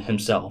receivers and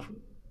himself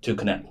to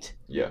connect?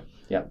 Yeah.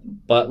 Yeah.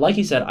 But like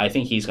you said, I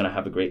think he's going to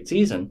have a great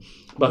season.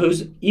 But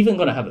who's even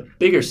going to have a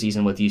bigger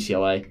season with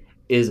UCLA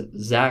is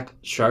Zach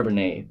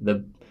Charbonnet,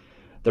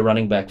 the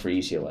running back for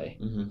UCLA.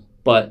 Mm-hmm.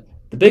 But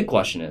the big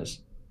question is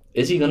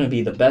he going to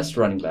be the best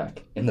running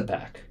back in the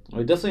pack?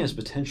 Well, he definitely has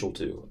potential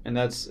to. And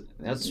that's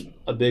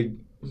a big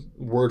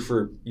word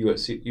for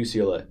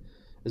UCLA,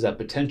 is that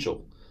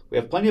potential. We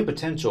have plenty of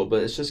potential,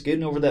 but it's just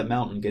getting over that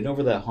mountain, getting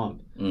over that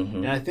hump. Mm-hmm.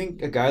 And I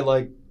think a guy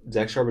like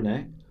Zach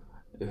Charbonnet,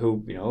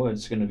 who,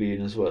 it's going to be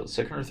in his,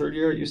 second or third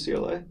year at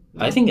UCLA?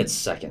 No? I think it's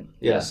second.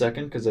 Yeah,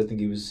 second, because I think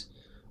he was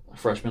a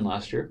freshman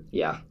last year.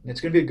 Yeah. It's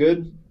going to be a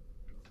good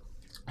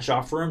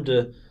shot for him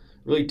to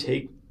really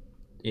take,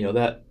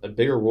 a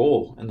bigger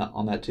role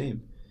on that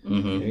team.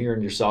 Mm-hmm. You're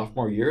in your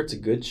sophomore year. It's a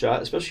good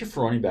shot, especially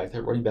for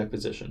that running back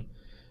position,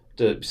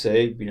 to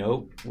say,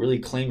 really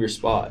claim your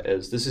spot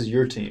as this is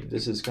your team.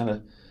 This is kind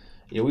of,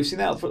 we've seen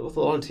that with a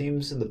lot of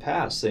teams in the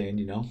past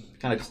saying,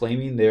 kind of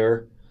claiming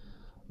their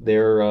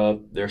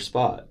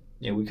spot.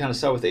 We kind of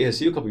saw with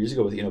ASU a couple years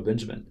ago with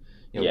Benjamin.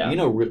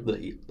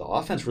 The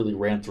offense really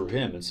ran through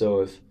him, and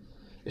so if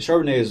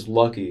Charbonnet is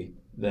lucky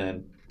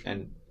then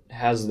and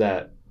has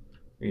that,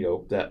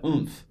 that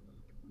oomph,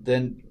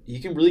 then he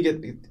can really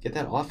get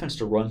that offense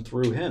to run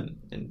through him,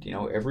 and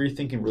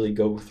everything can really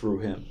go through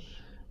him.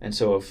 And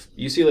so if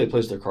UCLA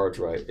plays their cards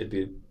right, it'd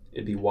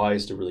be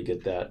wise to really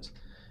get that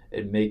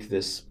and make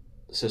this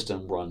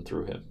system run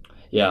through him.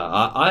 Yeah,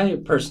 I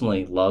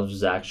personally love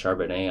Zach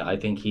Charbonnet. I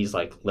think he's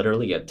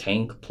literally a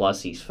tank,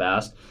 plus he's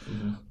fast.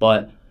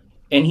 Mm-hmm.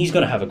 And he's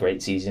going to have a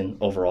great season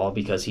overall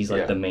because he's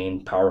the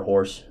main power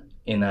horse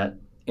in that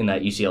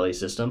UCLA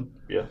system.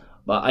 Yeah.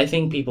 But I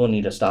think people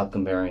need to stop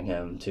comparing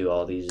him to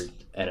all these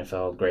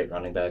NFL great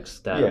running backs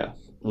that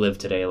live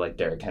today, like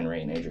Derrick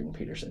Henry and Adrian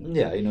Peterson.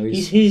 Yeah,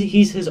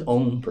 he's his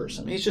own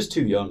person. He's just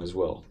too young as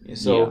well.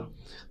 So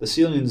the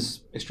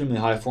ceiling's extremely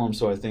high for him.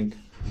 So I think,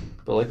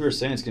 but like we were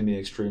saying, it's going to be an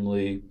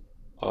extremely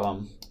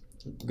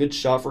good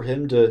shot for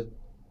him to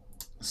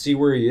see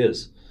where he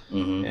is,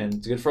 and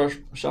it's a good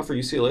shot for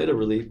UCLA to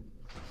really,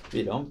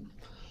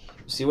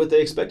 see what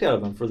they expect out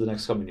of him for the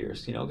next coming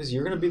years. Because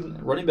you're going to be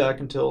running back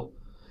until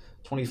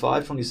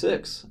 25,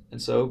 26,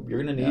 and so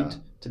you're going to need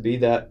to be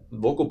that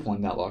vocal point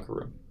in that locker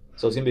room.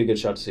 So it's going to be a good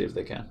shot to see if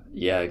they can.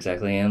 Yeah,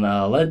 exactly. And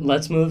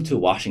let's move to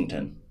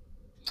Washington.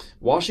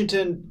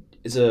 Washington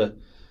is a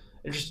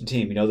interesting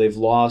team. They've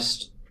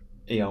lost,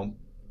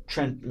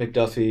 Trent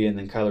McDuffie and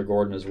then Kyler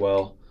Gordon as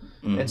well.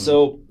 Mm-hmm. And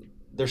so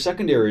their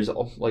secondary is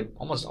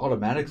almost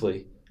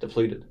automatically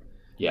depleted.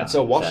 Yeah. And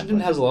so Washington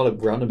has a lot of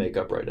ground to make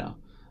up right now.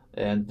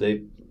 And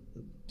they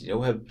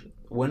have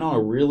went on a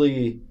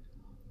really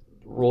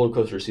roller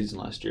coaster season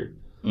last year.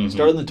 Mm-hmm.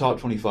 Started in the top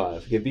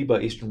 25, get beat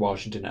by Eastern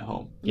Washington at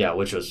home. Yeah,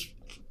 which was...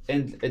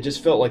 And it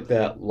just felt like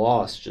that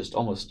loss just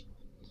almost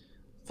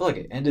felt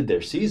like it ended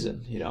their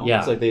season, Yeah.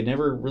 It's like they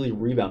never really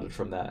rebounded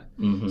from that.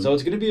 Mm-hmm. So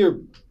it's going to be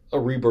a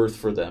rebirth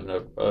for them,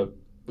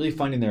 really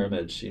finding their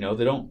image.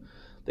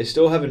 They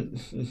still haven't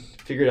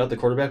figured out the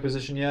quarterback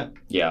position yet.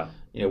 Yeah.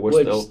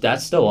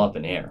 That's still up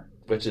in air.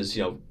 Which is,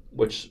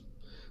 it's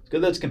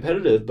good that's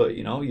competitive, but,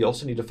 you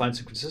also need to find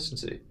some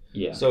consistency.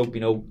 Yeah. So,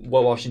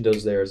 what Washington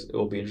does there it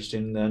will be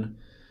interesting. And then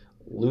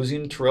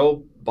losing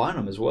Terrell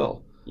Bynum as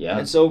well. Yeah.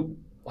 And so,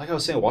 like I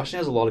was saying, Washington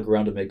has a lot of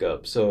ground to make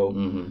up.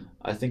 So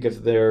I think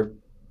if they're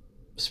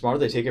smart.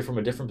 They take it from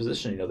a different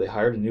position. They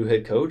hired a new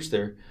head coach.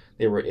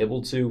 They were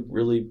able to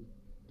really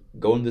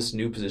go in this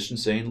new position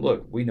saying,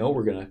 look, we know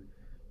we're going to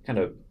kind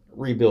of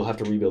have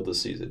to rebuild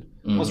this season.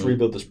 Let's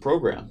rebuild this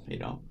program,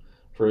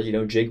 For,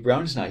 Jake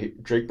Browning's not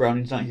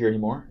here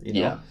anymore.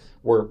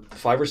 We're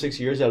 5 or 6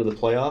 years out of the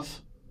playoff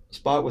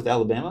spot with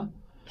Alabama.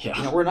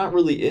 Yeah. We're not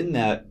really in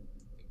that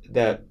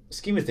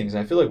scheme of things.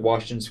 And I feel like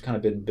Washington's kind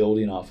of been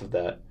building off of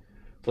that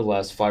for the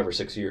last 5 or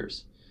 6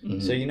 years.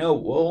 So,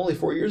 only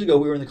 4 years ago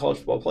we were in the college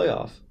football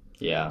playoff.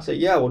 Yeah. So,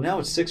 now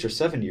it's 6 or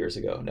 7 years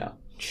ago now.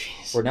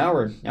 Jeez. Now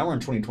we're in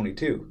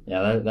 2022.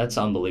 Yeah, that's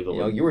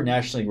unbelievable. You were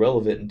nationally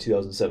relevant in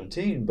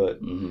 2017, but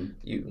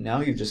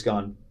you've just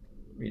gone,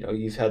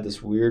 you've had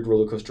this weird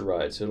roller coaster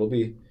ride. So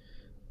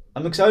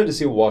I'm excited to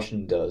see what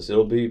Washington does.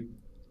 It'll be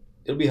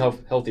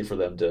healthy for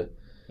them to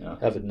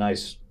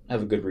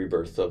have a good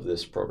rebirth of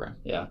this program.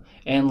 Yeah,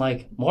 and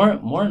more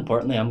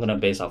importantly, I'm gonna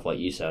base off what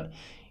you said.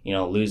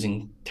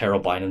 Losing Terrell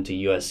Bynum to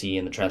USC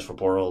in the transfer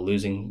portal,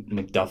 losing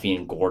McDuffie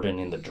and Gordon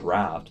in the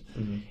draft.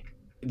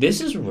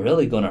 This is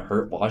really going to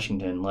hurt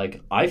Washington.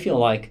 I feel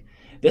like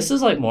this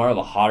is more of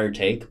a hotter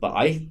take, but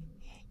I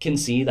can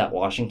see that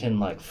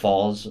Washington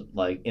falls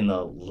in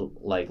the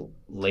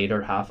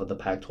later half of the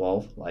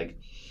Pac-12,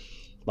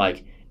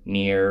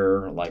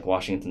 near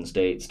Washington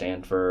State,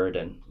 Stanford,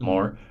 and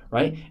more,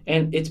 right?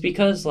 And it's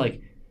because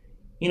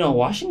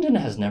Washington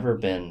has never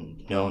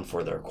been known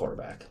for their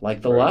quarterback.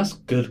 The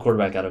last good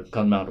quarterback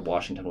come out of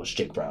Washington was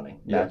Jake Browning.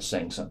 That's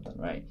saying something,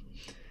 right?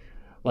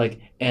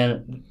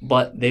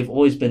 But they've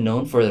always been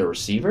known for their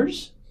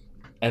receivers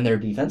and their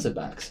defensive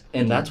backs.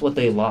 And that's what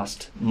they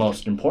lost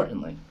most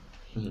importantly.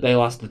 They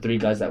lost the 3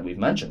 guys that we've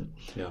mentioned.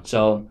 Yeah.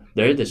 So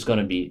they're just going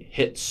to be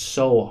hit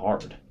so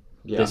hard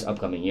this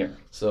upcoming year.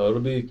 So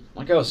it'll be,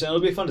 like I was saying,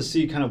 it'll be fun to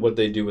see kind of what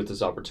they do with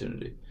this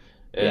opportunity.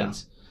 And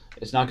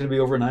it's not going to be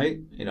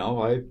overnight,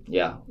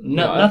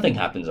 nothing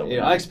happens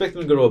overnight. I expect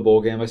them to go to a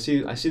bowl game. I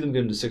see them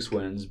getting to 6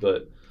 wins,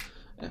 but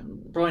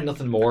probably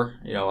nothing more.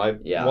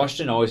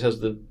 Washington always has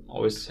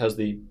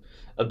the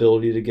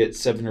ability to get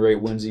 7 or 8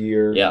 wins a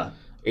year. Yeah.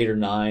 8 or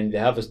 9. They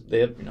have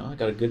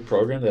got a good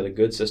program. They had a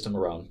good system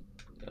around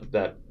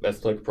that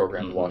athletic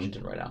program in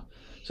Washington right now.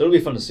 So it'll be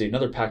fun to see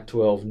another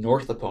Pac-12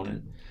 North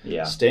opponent.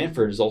 Yeah.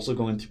 Stanford is also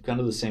going through kind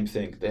of the same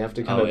thing. They have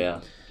to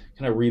kind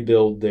of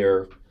rebuild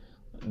their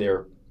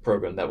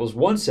program that was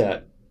once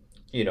at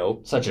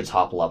such a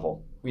top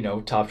level.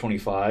 Top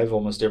 25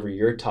 almost every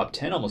year, top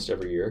 10 almost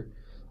every year.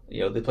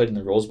 They played in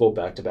the Rose Bowl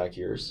back-to-back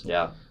years.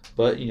 Yeah.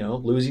 But,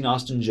 losing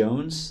Austin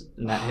Jones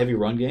in that heavy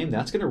run game,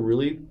 that's going to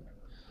really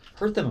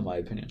hurt them, in my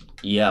opinion.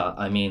 Yeah,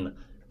 I mean,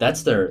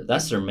 that's their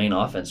main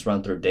offense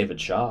run through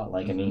David Shaw.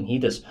 I mean, he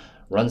just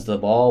runs the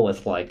ball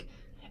with,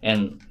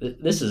 and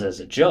this is as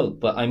a joke,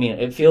 but, I mean,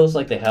 it feels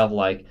like they have,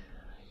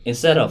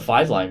 instead of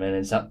 5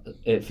 linemen,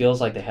 it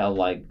feels like they have,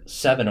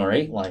 7 or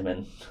 8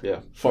 linemen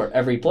for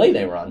every play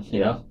they run,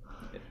 you know?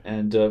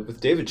 And with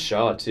David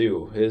Shaw,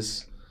 too,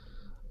 his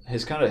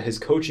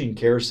coaching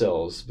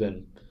carousel has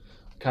been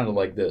kind of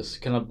like this,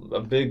 kind of a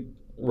big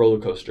roller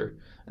coaster,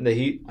 and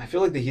I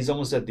feel like that he's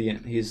almost at the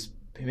end. He's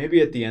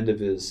maybe at the end of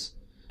his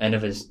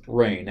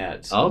reign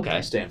at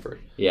Stanford.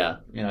 Yeah,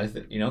 I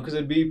think because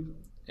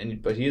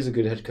but he is a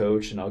good head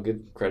coach, and I'll give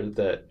credit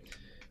that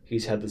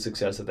he's had the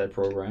success of that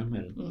program,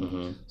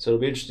 and so it'll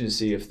be interesting to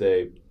see if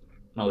they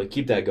not only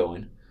keep that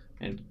going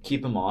and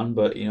keep him on,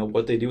 but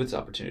what they do with this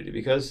opportunity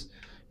because.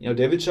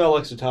 David Shaw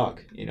likes to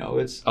talk.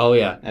 It's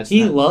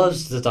he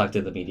loves to talk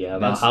to the media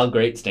about how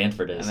great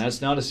Stanford is, and that's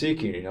not a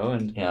secret,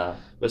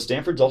 But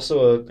Stanford's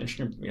also a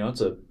interesting.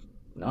 It's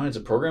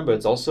a program, but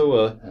it's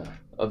also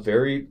a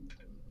very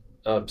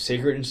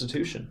sacred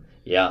institution.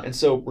 Yeah, and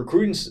so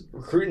recruiting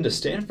to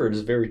Stanford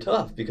is very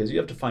tough because you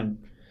have to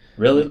find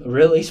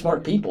really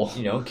smart people.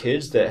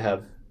 Kids that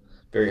have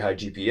very high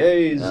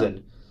GPAs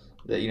and.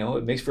 That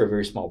it makes for a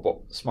very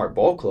smart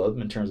ball club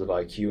in terms of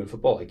IQ and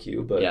football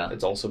IQ, but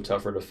it's also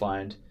tougher to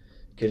find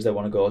kids that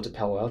want to go out to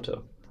Palo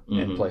Alto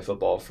and play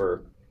football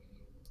for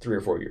 3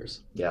 or 4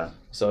 years. Yeah.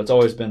 So it's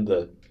always been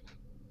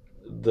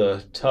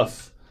the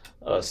tough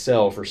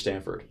sell for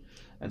Stanford,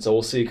 and so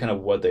we'll see kind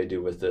of what they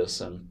do with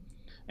this and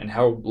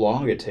how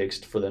long it takes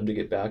for them to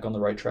get back on the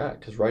right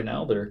track. Because right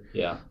now they're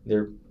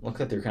look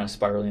like they're kind of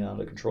spiraling out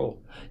of control.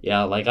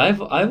 Yeah,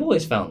 I've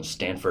always found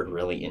Stanford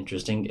really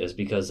interesting is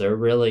because they're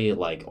really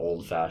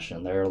old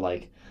fashioned. They're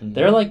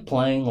they're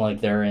playing like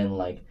they're in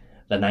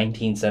the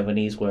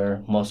 1970s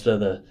where most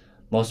of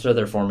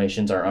their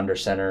formations are under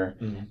center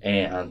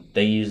and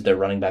they use their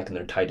running back and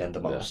their tight end the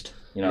most.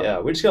 Yeah,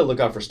 we just gotta look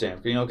out for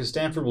Stanford. Because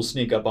Stanford will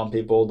sneak up on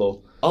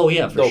people.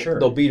 Sure.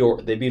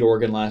 They beat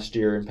Oregon last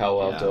year in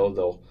Palo Alto. Yeah.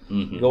 They'll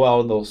go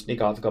out and they'll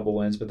sneak off a couple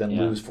wins, but then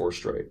lose 4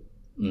 straight.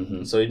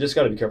 So you just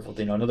got to be careful.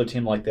 Another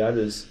team like that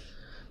is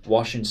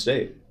Washington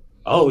State.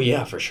 Oh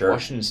yeah, for sure.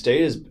 Washington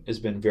State has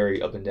been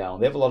very up and down.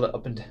 They have a lot of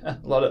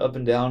up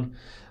and down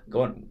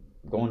going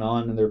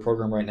on in their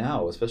program right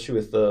now, especially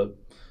with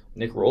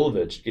Nick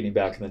Rolovich getting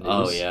back in the news.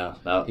 Oh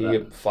yeah,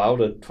 he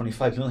filed a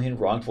 $25 million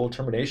wrongful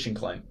termination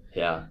claim.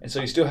 Yeah, and so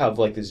you still have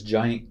this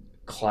giant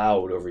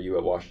cloud over you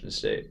at Washington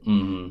State.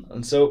 Mm-hmm.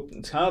 And so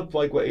it's kind of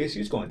like what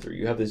ASU's going through.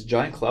 You have this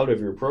giant cloud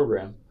over your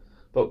program,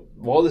 but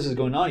while this is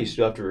going on, you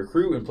still have to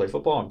recruit and play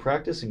football and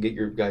practice and get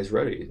your guys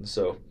ready. And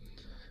so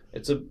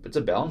it's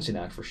a balancing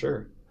act for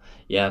sure.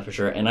 Yeah, for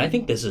sure. And I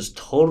think this is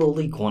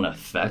totally going to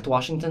affect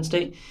Washington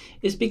State,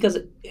 is because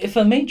if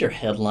a major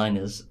headline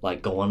is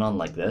like going on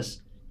like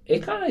this,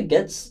 it kind of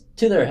gets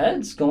to their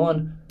heads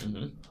going,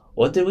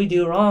 what did we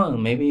do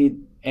wrong? Maybe,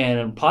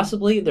 and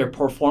possibly their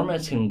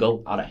performance can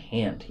go out of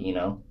hand, you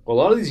know? Well, a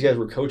lot of these guys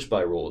were coached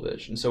by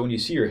Rolovich. And so when you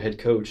see your head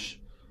coach,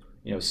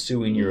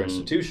 suing your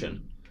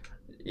institution,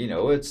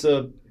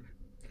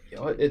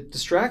 it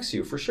distracts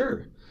you for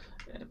sure.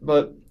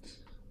 But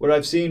what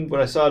I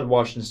saw at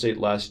Washington State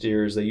last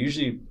year is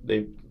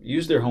they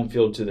use their home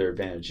field to their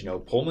advantage.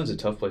 Pullman's a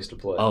tough place to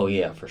play. Oh,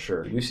 yeah, for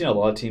sure. We've seen a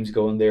lot of teams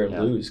go in there and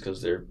lose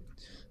because they're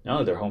not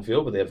only their home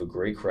field, but they have a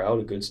great crowd,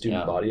 a good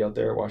student body out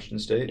there at Washington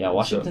State. Yeah,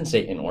 Washington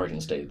State and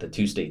Oregon State, the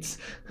two states.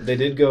 They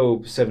did go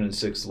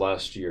 7-6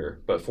 last year,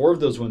 but 4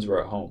 of those wins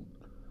were at home.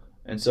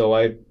 And so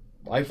I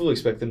fully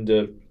expect them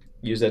to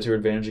use that to their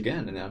advantage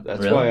again. And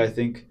that's why I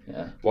think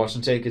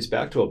Washington State gets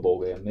back to a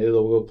bowl game. Maybe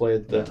they'll go play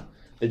at the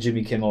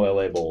Jimmy Kimmel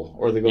LA Bowl,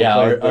 or they go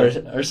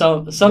play or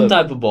some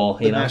type of bowl,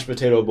 the mashed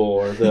potato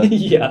bowl, or the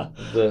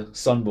the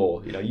Sun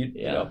Bowl.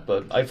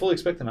 But I fully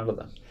expect them out of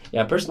that.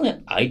 Yeah, personally,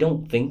 I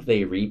don't think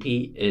they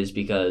repeat is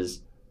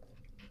because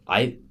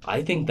I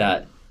think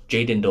that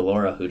Jaden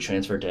DeLora, who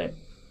transferred to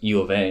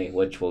U of A,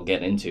 which we'll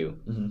get into,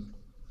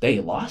 they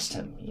lost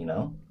him.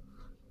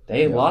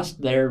 They lost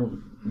their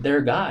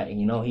guy.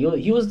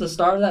 He was the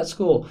star of that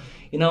school.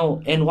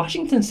 And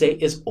Washington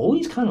State is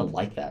always kind of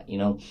like that.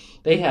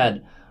 They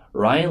had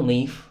Ryan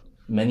Leaf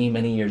many,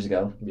 many years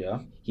ago. Yeah.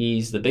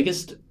 He's the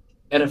biggest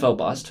NFL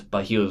bust,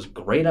 but he was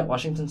great at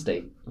Washington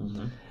State.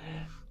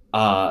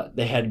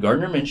 They had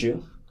Gardner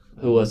Minshew,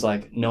 who was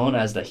like known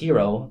as the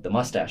hero, the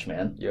mustache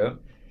man. Yeah.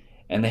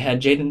 And they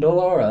had Jaden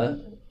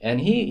DeLora,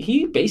 and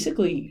he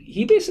basically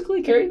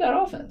carried that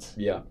offense.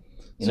 Yeah.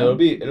 So it'll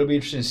be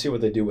interesting to see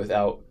what they do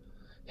without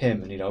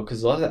him,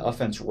 because a lot of that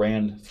offense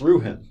ran through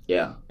him.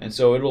 Yeah. And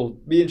so it'll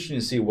be interesting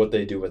to see what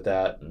they do with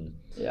that, and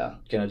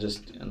kind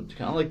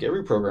of like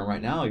every program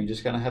right now, you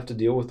just kind of have to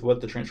deal with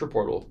what the transfer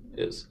portal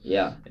is.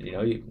 Yeah. And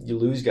you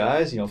lose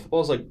guys. college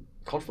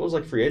football is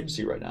like free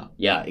agency right now.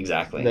 Yeah,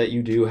 exactly. That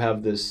you do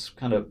have this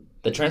kind of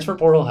the transfer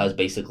portal has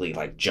basically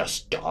like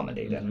just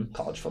dominated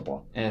college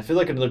football. And I feel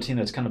like another team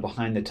that's kind of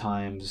behind the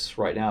times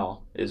right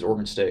now is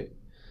Oregon State.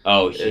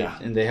 Oh, yeah.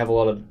 And they have a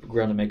lot of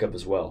ground to make up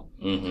as well.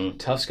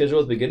 Tough schedule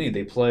at the beginning.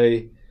 They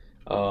play,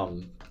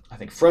 I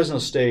think, Fresno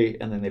State,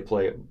 and then they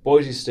play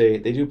Boise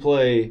State. They do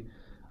play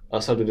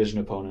a subdivision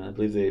opponent. I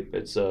believe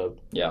it's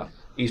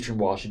Eastern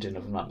Washington,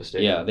 if I'm not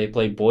mistaken. Yeah, they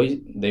play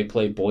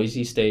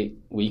Boise State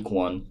week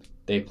 1.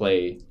 They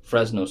play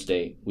Fresno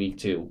State week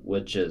 2,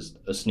 which is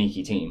a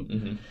sneaky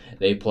team.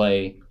 They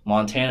play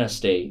Montana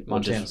State,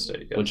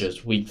 which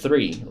is week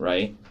 3,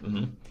 right?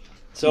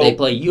 So they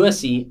play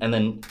USC and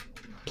then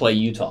play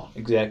Utah.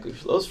 Exactly.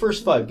 So those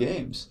first 5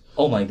 games.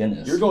 Oh my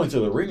goodness. You're going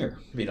through the ringer,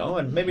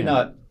 and maybe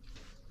not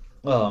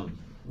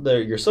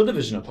your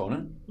subdivision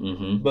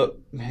opponent, but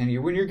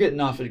man, when you're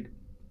getting off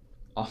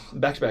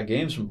back-to-back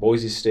games from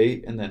Boise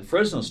State and then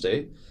Fresno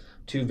State,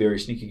 2 very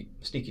sneaky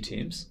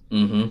teams.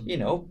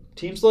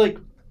 Teams like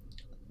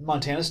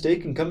Montana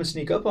State can come and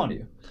sneak up on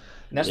you,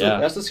 and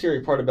that's the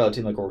scary part about a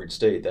team like Oregon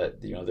State,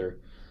 that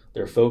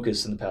their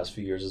focus in the past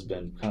few years has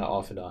been kind of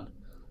off and on.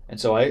 And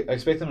so I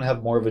expect them to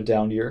have more of a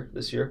down year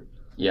this year.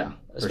 Yeah,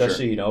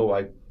 especially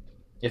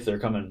if they're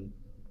coming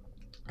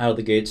out of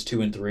the gates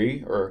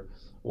 2-3 or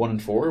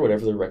 1-4,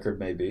 whatever their record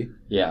may be.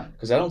 Yeah,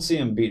 because I don't see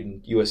them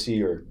beating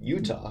USC or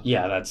Utah.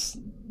 Yeah,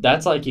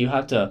 that's like you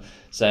have to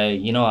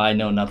say, I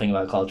know nothing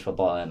about college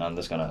football, and I'm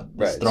just gonna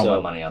throw my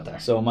money out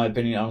there. So in my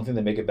opinion, I don't think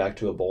they make it back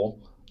to a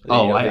bowl.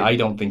 I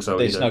don't think so.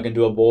 They either. Snuck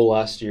into a bowl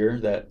last year,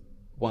 that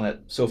one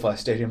at SoFi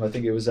Stadium, I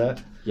think it was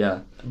at.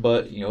 Yeah,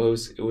 but it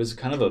was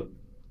kind of a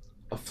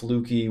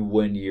fluky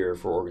win year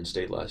for Oregon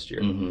State last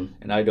year,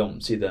 and I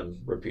don't see them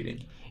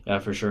repeating. Yeah,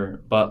 for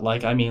sure. But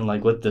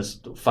with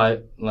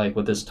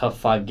this tough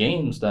 5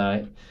 games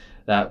that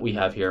we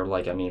have here,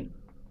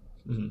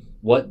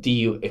 what do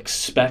you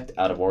expect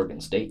out of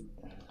Oregon State?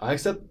 I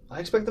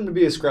expect them to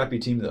be a scrappy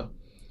team, though.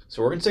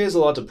 So Oregon State has a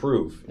lot to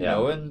prove,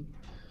 and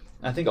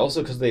I think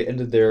also because they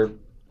ended their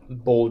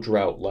bowl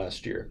drought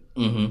last year.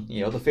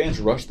 The fans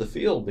rushed the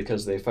field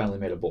because they finally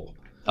made a bowl.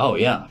 Oh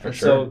yeah, for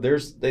sure.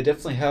 So they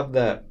definitely have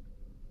that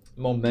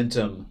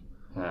momentum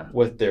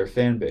with their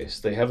fan base.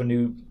 They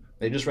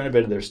just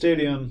renovated their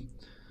stadium.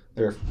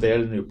 They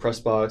added a new press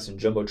box and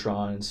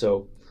jumbotron, and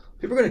so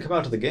people are going to come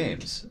out to the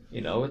games.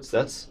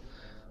 There's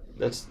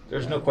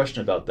no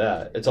question about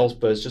that.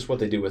 But it's just what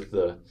they do with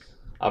the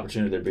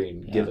opportunity they're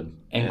being given.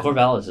 And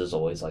Corvallis is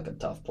always like a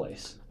tough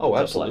place. Oh,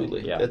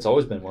 absolutely. Yeah. It's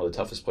always been one of the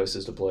toughest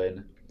places to play.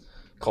 And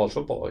college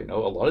football. A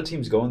lot of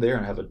teams go in there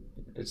and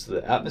it's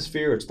the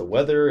atmosphere, it's the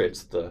weather,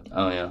 it's the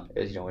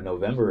in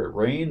November it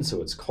rains,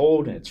 so it's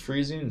cold and it's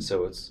freezing,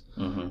 so it's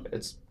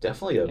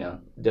definitely a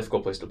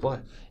difficult place to play.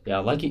 Yeah,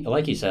 like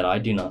you said, I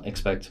do not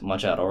expect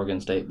much out of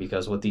Oregon State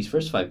because with these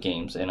first 5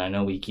 games, and I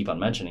know we keep on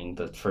mentioning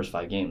the first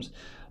 5 games,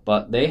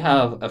 but they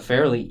have a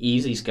fairly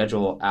easy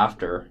schedule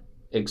after,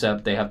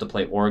 except they have to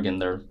play Oregon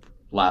their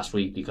last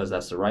week because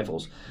that's the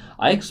Rifles.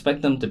 I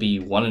expect them to be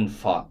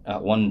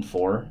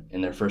 1-4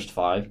 in their first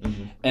 5,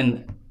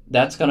 and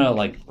that's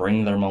gonna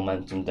bring their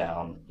momentum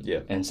down.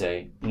 Yeah. And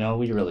say,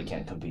 we really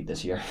can't compete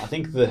this year. I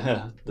think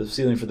the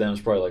ceiling for them is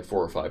probably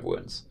 4 or 5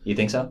 wins. You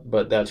think so?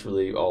 But that's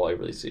really all I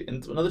really see.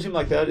 And another team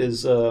like that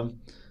is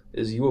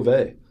U of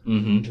A,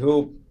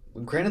 who,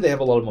 granted, they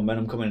have a lot of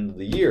momentum coming into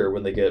the year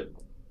when they get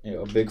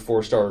a big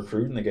 4-star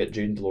recruit and they get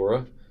Jaden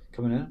DeLora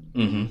coming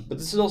in. But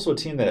this is also a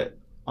team that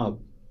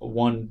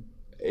won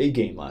a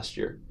game last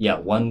year. Yeah,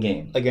 1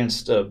 game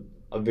against a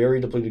very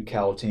depleted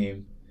Cal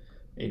team.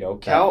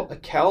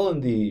 Cal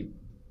in the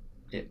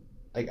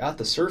at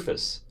the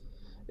surface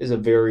is a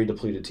very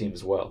depleted team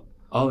as well.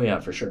 Oh yeah,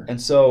 for sure. And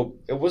so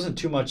it wasn't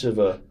too much of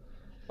I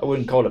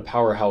wouldn't call it a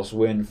powerhouse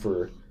win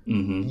for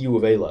U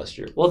of A last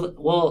year.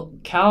 Well,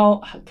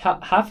 Cal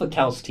half of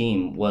Cal's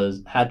team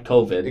had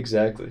COVID.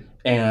 Exactly.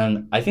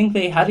 And I think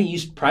they had to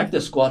use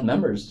practice squad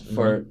members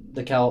for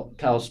the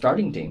Cal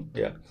starting team.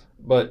 Yeah,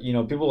 but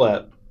people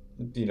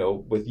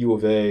with U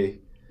of A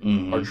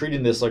are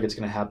treating this like it's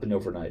going to happen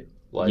overnight.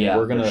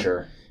 We're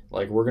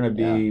gonna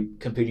be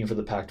competing for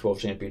the Pac-12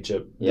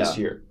 championship this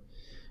year,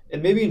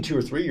 and maybe in 2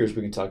 or 3 years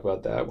we can talk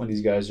about that when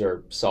these guys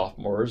are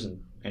sophomores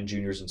and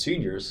juniors and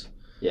seniors.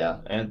 Yeah.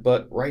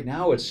 But right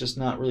now it's just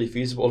not really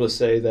feasible to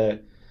say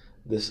that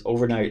this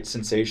overnight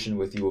sensation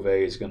with U of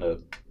A is gonna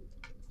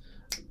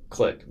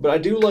click. But I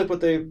do like what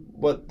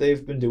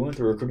they've been doing with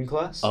the recruiting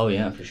class. Oh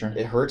yeah, for sure.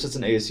 It hurts as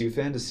an ASU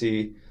fan to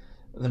see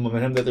the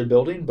momentum that they're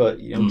building,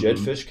 but Jed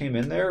Fish came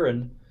in there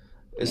and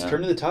is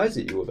turning the tides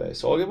at U of A,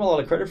 so I'll give him a lot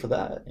of credit for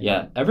that.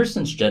 Yeah, ever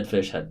since Jed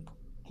Fish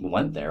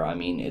went there,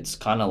 it's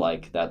kind of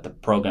like that the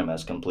program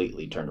has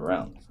completely turned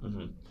around.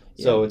 Yeah.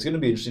 So it's going to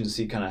be interesting to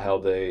see kind of how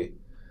they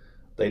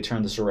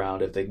turn this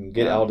around, if they can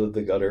get out of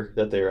the gutter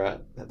that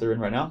they're in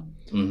right now.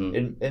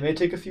 It may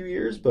take a few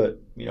years, but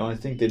I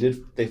think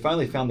they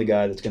finally found the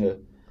guy that's going to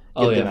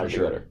get them out of the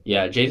gutter.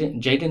 Yeah,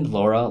 Jaden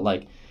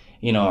DeLora,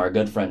 our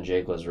good friend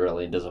Jake was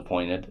really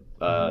disappointed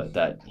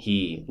that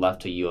he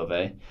left to U of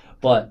A,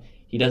 but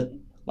he doesn't.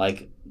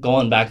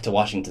 Going back to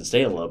Washington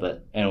State a little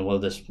bit, and we'll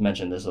just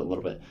mention this a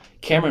little bit,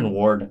 Cameron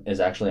Ward is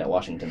actually at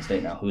Washington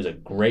State now, who's a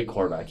great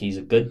quarterback. He's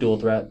a good dual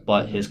threat,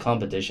 but his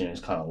competition is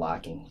kind of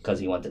lacking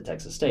because he went to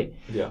Texas State.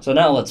 Yeah. So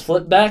now let's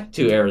flip back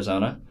to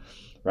Arizona,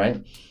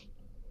 right?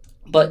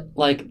 But,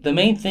 the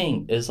main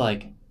thing is,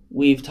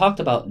 we've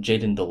talked about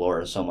Jaden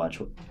DeLora so much,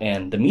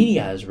 and the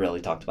media has really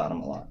talked about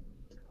him a lot.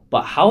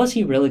 But how is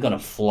he really going to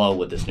flow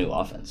with this new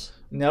offense?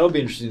 Now, it'll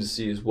be interesting to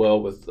see as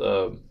well with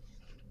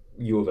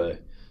U of A.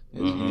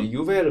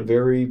 U of A had a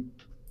very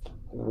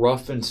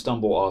rough and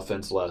stumble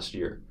offense last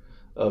year.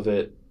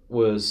 It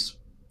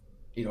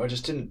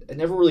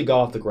never really got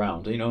off the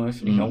ground.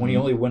 When you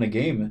only win a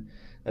game,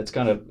 that's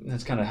kind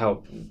of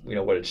how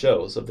what it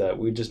shows, of that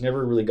we just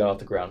never really got off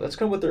the ground. That's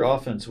kind of what their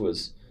offense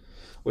was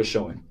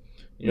showing.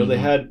 They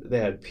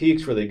had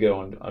peaks where they go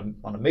on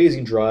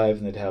amazing drive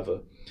and they'd have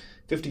a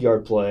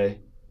 50-yard play,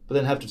 but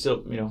then have to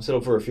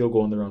settle for a field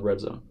goal in their own red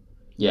zone.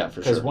 Yeah,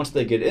 for sure. Because once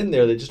they get in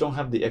there, they just don't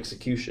have the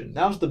execution.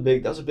 That was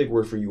a big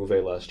word for U of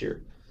A last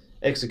year.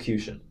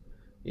 Execution.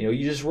 You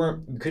just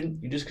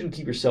couldn't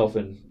keep yourself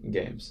in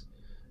games.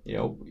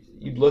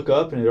 You'd look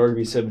up and it'd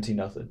already be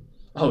 17-0.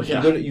 Oh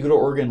yeah. You go to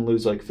Oregon and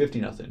lose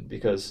 50-0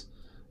 because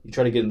you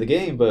try to get in the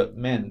game, but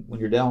man, when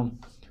you're down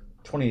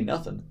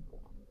 20-0,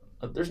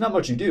 there's not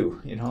much you do.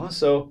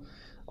 So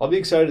I'll be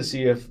excited to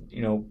see if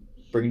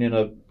bringing in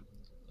a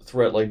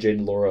threat like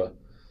Jaden DeLora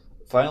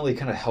finally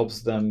kind of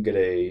helps them get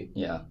a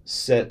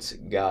set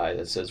guy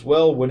that says,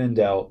 well, when in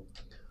doubt,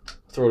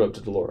 throw it up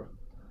to DeLora.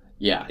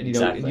 Yeah, and,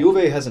 exactly. U of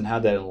A hasn't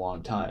had that in a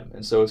long time.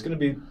 And so it's going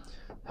to be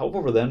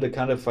helpful for them to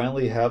kind of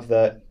finally have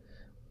that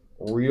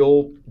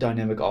real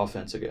dynamic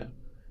offense again.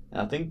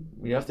 And I think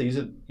you have to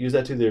use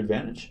that to their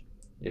advantage.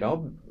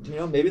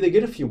 Maybe they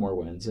get a few more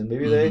wins and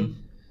maybe they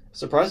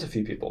surprise a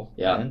few people.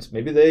 Yeah. And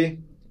maybe they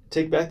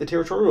take back the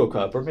Territorial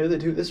Cup, or maybe they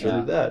do this or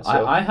do that.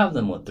 So I have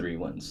them with 3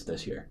 wins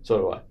this year. So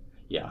do I.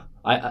 Yeah,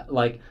 I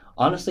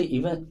honestly,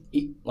 even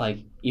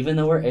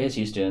though we're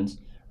ASU students,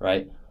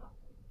 right,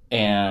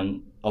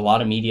 and a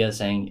lot of media is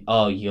saying,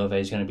 "Oh, U of A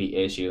is going to beat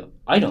ASU,"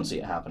 I don't see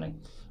it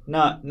happening.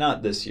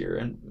 Not this year,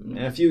 and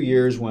in a few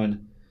years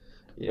when,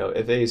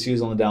 if ASU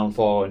is on the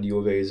downfall and U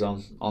of A is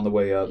on the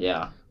way up,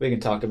 we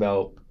can talk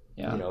about,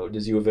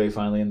 does U of A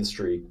finally end the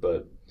streak?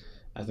 But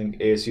I think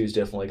ASU's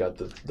definitely got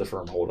the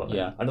firm hold on it.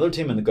 Yeah. Another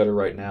team in the gutter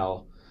right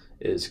now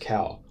is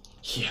Cal.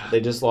 Yeah. They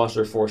just lost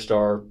their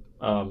 4-star.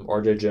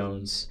 RJ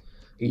Jones,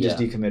 he just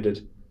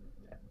decommitted,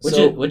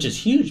 which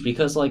is huge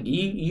because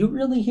you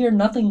really hear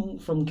nothing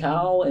from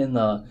Cal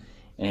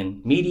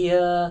in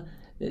media.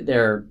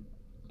 They're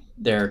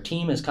their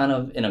team is kind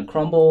of in a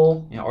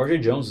crumble. R.J.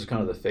 Jones is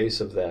kind of the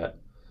face of that.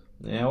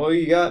 Well,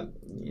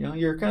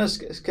 you're kind of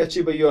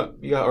sketchy, but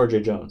you got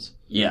R.J. Jones.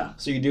 Yeah.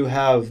 So you do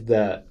have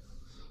that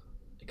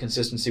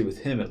consistency with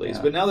him at least.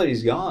 Yeah. But now that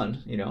he's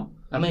gone,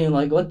 I mean,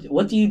 like,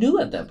 what do you do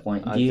at that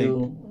point? I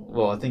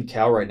think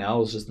Cal right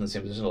now is just in the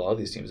same position a lot of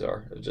these teams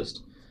are. It's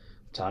just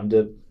time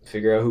to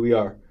figure out who we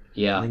are.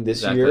 Yeah, I think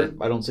this year,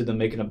 I don't see them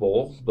making a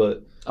bowl,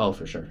 but... Oh,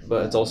 for sure.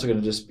 But it's also going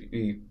to just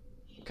be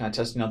kind of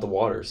testing out the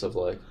waters of,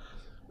 like,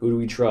 who do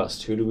we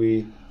trust? Who's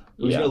going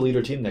to lead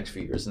our team next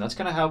few years? And that's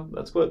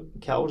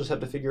what Cal will just have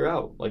to figure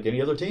out, like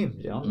any other team,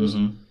 Just,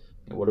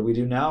 what do we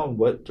do now, and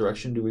what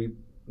direction do we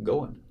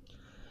go in?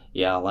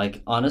 Yeah,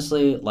 like,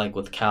 honestly, like,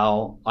 with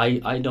Cal,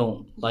 I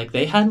don't... Like,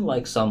 they had,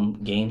 like,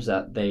 some games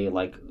that they,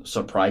 like,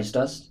 surprised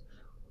us,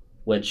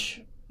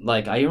 which...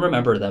 Like, I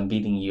remember them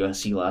beating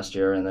USC last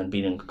year and then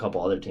beating a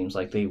couple other teams.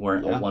 Like, they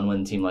weren't a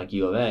one-win team like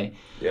U of A.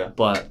 Yeah.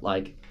 But,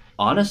 like,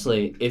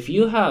 honestly, if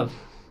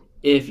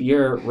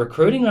your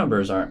recruiting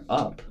numbers aren't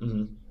up,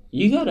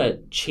 you got to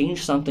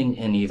change something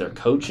in either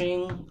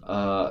coaching,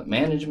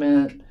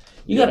 management.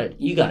 You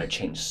gotta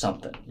change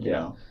something, you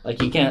know?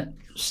 Like, you can't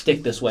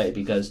stick this way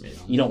because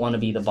you don't want to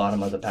be the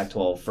bottom of the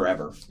Pac-12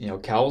 forever.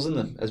 Cal's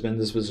has been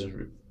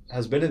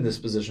in this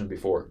position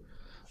before.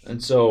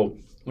 And so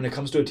when it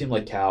comes to a team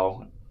like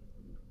Cal,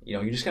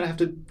 you just kind of have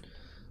to,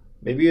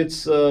 maybe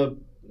it's, but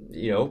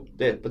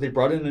they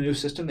brought in a new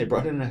system, they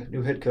brought in a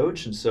new head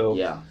coach, and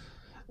so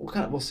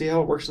we'll see how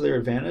it works to their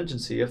advantage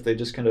and see if they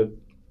just kind of,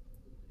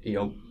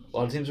 a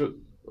lot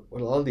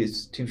of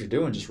these teams are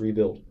doing, just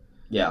rebuild.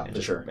 Yeah, for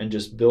sure. Sure. And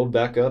just build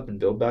back up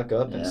and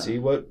see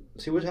what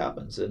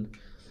happens. And,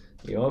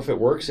 if it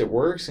works, it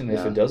works, and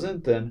if it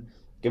doesn't, then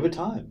give it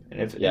time.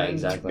 And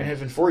exactly. And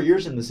if in 4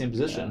 years in the same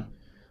position,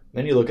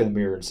 then you look in the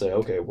mirror and say,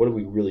 okay, what are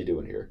we really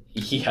doing here?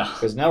 Yeah.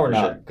 Because now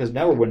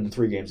we're winning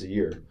 3 games a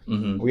year.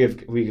 Mm-hmm.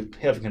 We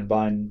have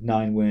combined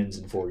 9 wins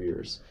in 4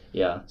 years.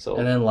 Yeah. So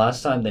and then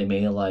last time they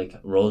made like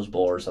Rose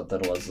Bowl or something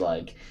was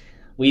like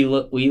we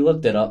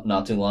looked it up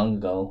not too long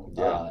ago.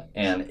 Yeah.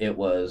 And it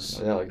was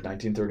like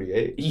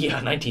 1938. Yeah,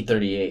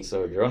 1938.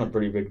 So you're on a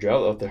pretty big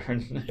drought out there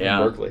in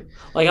Berkeley.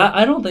 Like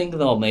I don't think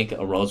they'll make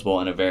a Rose Bowl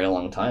in a very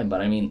long time,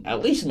 but I mean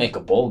at least make a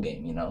bowl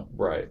game,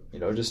 Right.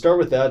 Just start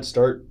with that.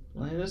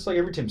 Just like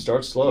every team,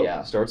 start slow.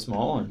 Yeah. Start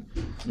small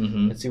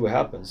and see what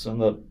happens.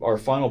 So our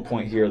final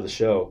point here of the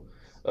show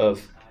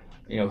of,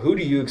 who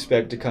do you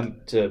expect to come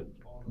to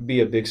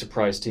be a big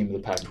surprise team of the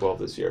Pac-12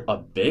 this year? A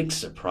big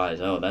surprise?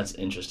 Oh, that's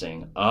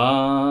interesting.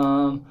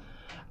 Out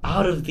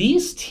of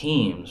these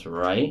teams,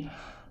 right?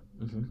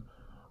 Mm-hmm.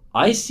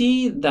 I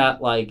see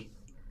that, like,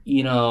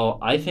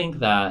 I think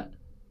that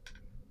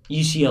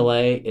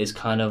UCLA is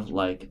kind of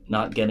like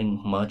not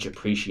getting much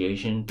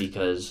appreciation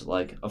because,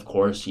 like, of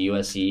course,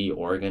 USC,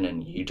 Oregon,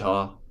 and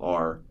Utah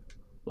are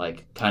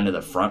like kind of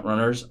the front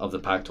runners of the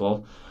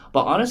Pac-12.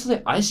 But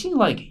honestly, I see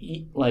like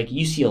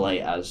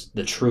UCLA as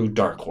the true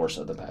dark horse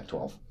of the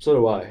Pac-12. So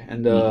do I,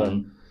 and I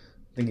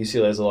think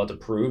UCLA has a lot to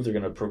prove. They're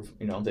going to prove,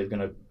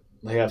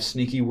 they have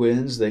sneaky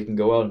wins. They can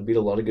go out and beat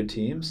a lot of good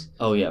teams.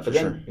 Oh yeah, for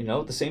sure.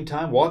 At the same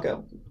time,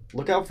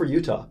 look out for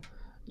Utah.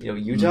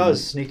 Utah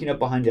is sneaking up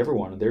behind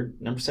everyone. They're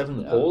number 7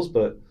 in the polls,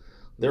 but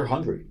they're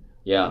hungry.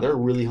 Yeah, they're a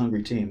really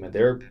hungry team, and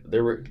they're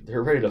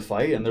ready to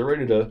fight, and they're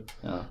ready to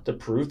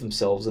prove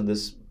themselves in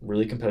this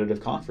really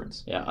competitive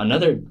conference. Yeah,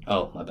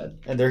 my bad.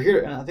 And they're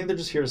here, and I think they're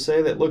just here to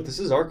say that, look, this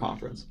is our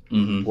conference.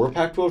 Mm-hmm. We're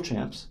Pac-12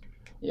 champs.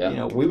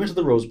 Yeah, we went to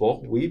the Rose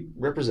Bowl. We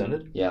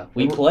represented. Yeah,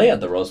 we play at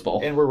the Rose Bowl,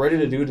 and we're ready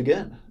to do it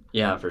again.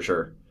 Yeah, for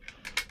sure.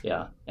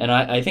 Yeah, and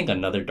I think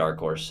another dark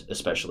horse,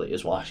 especially,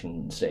 is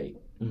Washington State.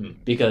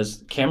 Mm-hmm.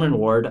 Because Cameron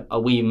Ward,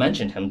 we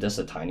mentioned him just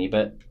a tiny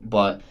bit,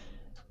 but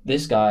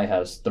this guy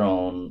has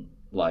thrown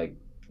like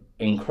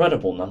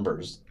incredible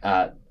numbers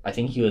at. I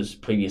think he was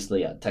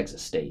previously at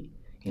Texas State.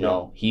 He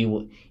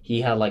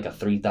had like a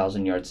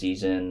 3,000-yard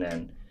season,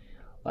 and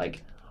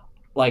like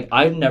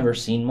I've never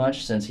seen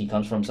much since he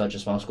comes from such a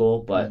small school.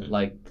 But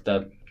like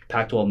the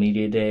Pac-12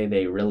 media day,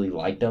 they really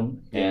liked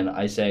him, and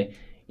I say,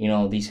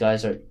 these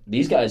guys are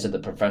the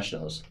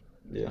professionals.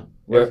 Yeah.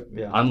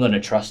 I'm going to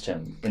trust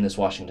him in this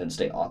Washington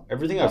State offense.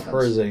 Everything I've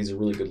heard is that he's a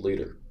really good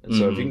leader. And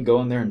so if you can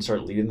go in there and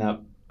start leading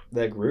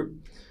that group,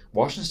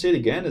 Washington State,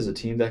 again, is a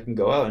team that can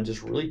go out and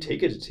just really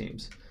take it to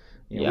teams.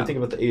 We think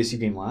about the ASU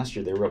game last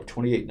year. They were up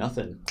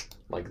 28-0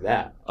 like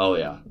that. Oh,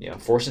 yeah.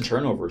 Forcing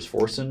turnovers,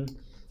 forcing,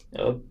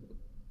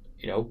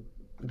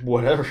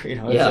 whatever.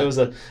 It was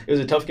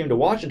a tough game to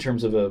watch in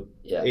terms of a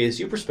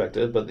ASU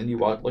perspective, but then you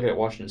look at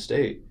Washington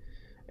State,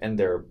 and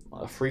they're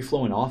a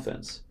free-flowing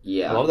offense.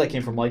 Yeah. A lot of that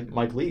came from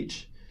Mike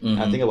Leach. Mm-hmm.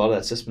 I think a lot of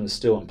that system is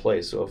still in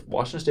place. So if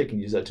Washington State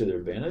can use that to their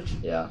advantage,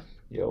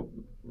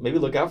 maybe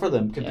look out for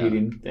them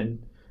competing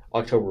in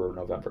October or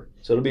November.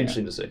 So it'll be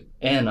interesting to see.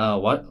 And our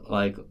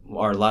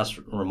last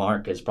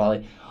remark is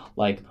probably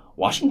like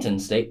Washington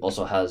State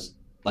also has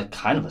like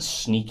kind of a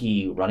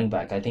sneaky running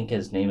back. I think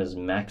his name is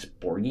Max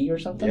Borghi or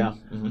something. Yeah.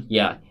 Mm-hmm.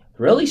 Yeah.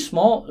 really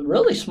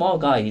small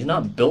guy. He's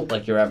not built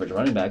like your average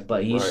running back,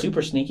 but he's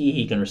super sneaky.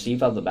 He can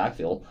receive out of the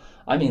backfield.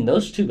 I mean,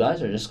 those two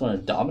guys are just going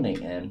to dominate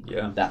in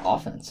that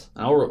offense.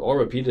 I'll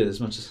repeat it as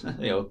much as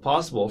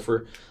possible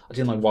for a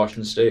team like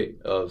Washington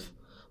State.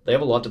 They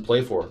have a lot to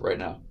play for right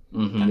now,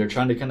 and they're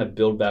trying to kind of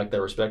build back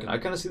that respect. And I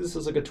kind of see this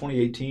as like a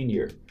 2018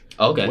 year,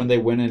 when they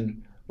went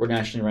and were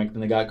nationally ranked,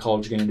 and they got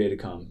College Game Day to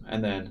come,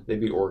 and then they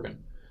beat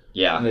Oregon.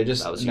 Yeah, and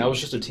that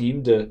was just a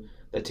team that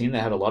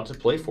had a lot to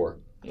play for.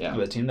 Yeah,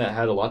 that team that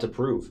had a lot to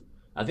prove.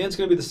 I think it's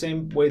going to be the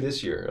same way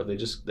this year.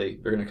 They're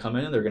going to come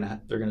in and they're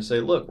going to say,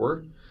 look,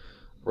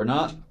 we're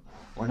not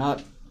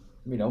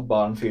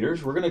bottom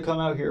feeders. We're going to come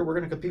out here. We're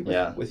going to compete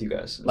with you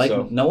guys.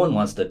 No one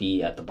wants to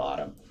be at the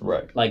bottom.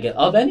 Right. Like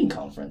of any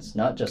conference,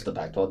 not just the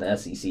Pac-12, the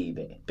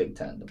SEC, Big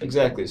Ten.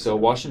 Exactly. So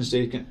Washington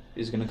State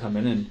is going to come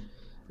in and,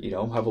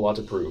 have a lot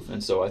to prove.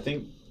 And so I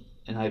think,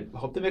 and I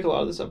hope they make a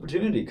lot of this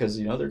opportunity because,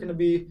 they're going to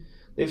be,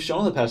 they've shown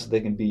in the past that they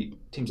can beat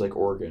teams like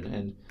Oregon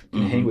and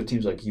can hang with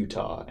teams like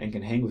Utah and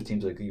can hang with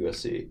teams like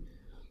USC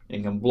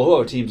and can blow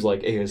out teams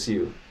like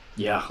ASU.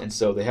 Yeah. And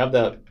so they have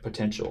that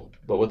potential.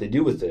 But what they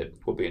do with it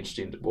will be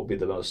interesting. Will be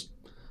the most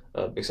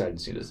exciting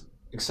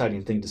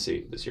thing to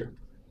see this year.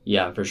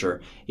 Yeah, for sure.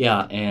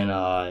 Yeah,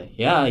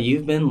 and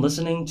you've been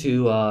listening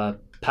to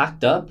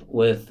Packed Up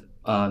with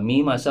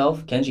me,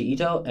 myself, Kenji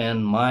Ito,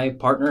 and my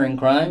partner in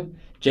crime,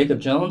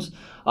 Jacob Jones.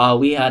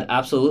 We had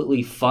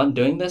absolutely fun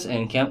doing this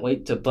and can't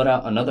wait to put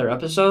out another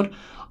episode.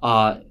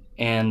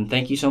 And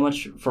thank you so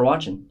much for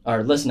watching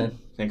or listening.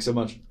 Thanks so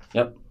much.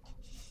 Yep.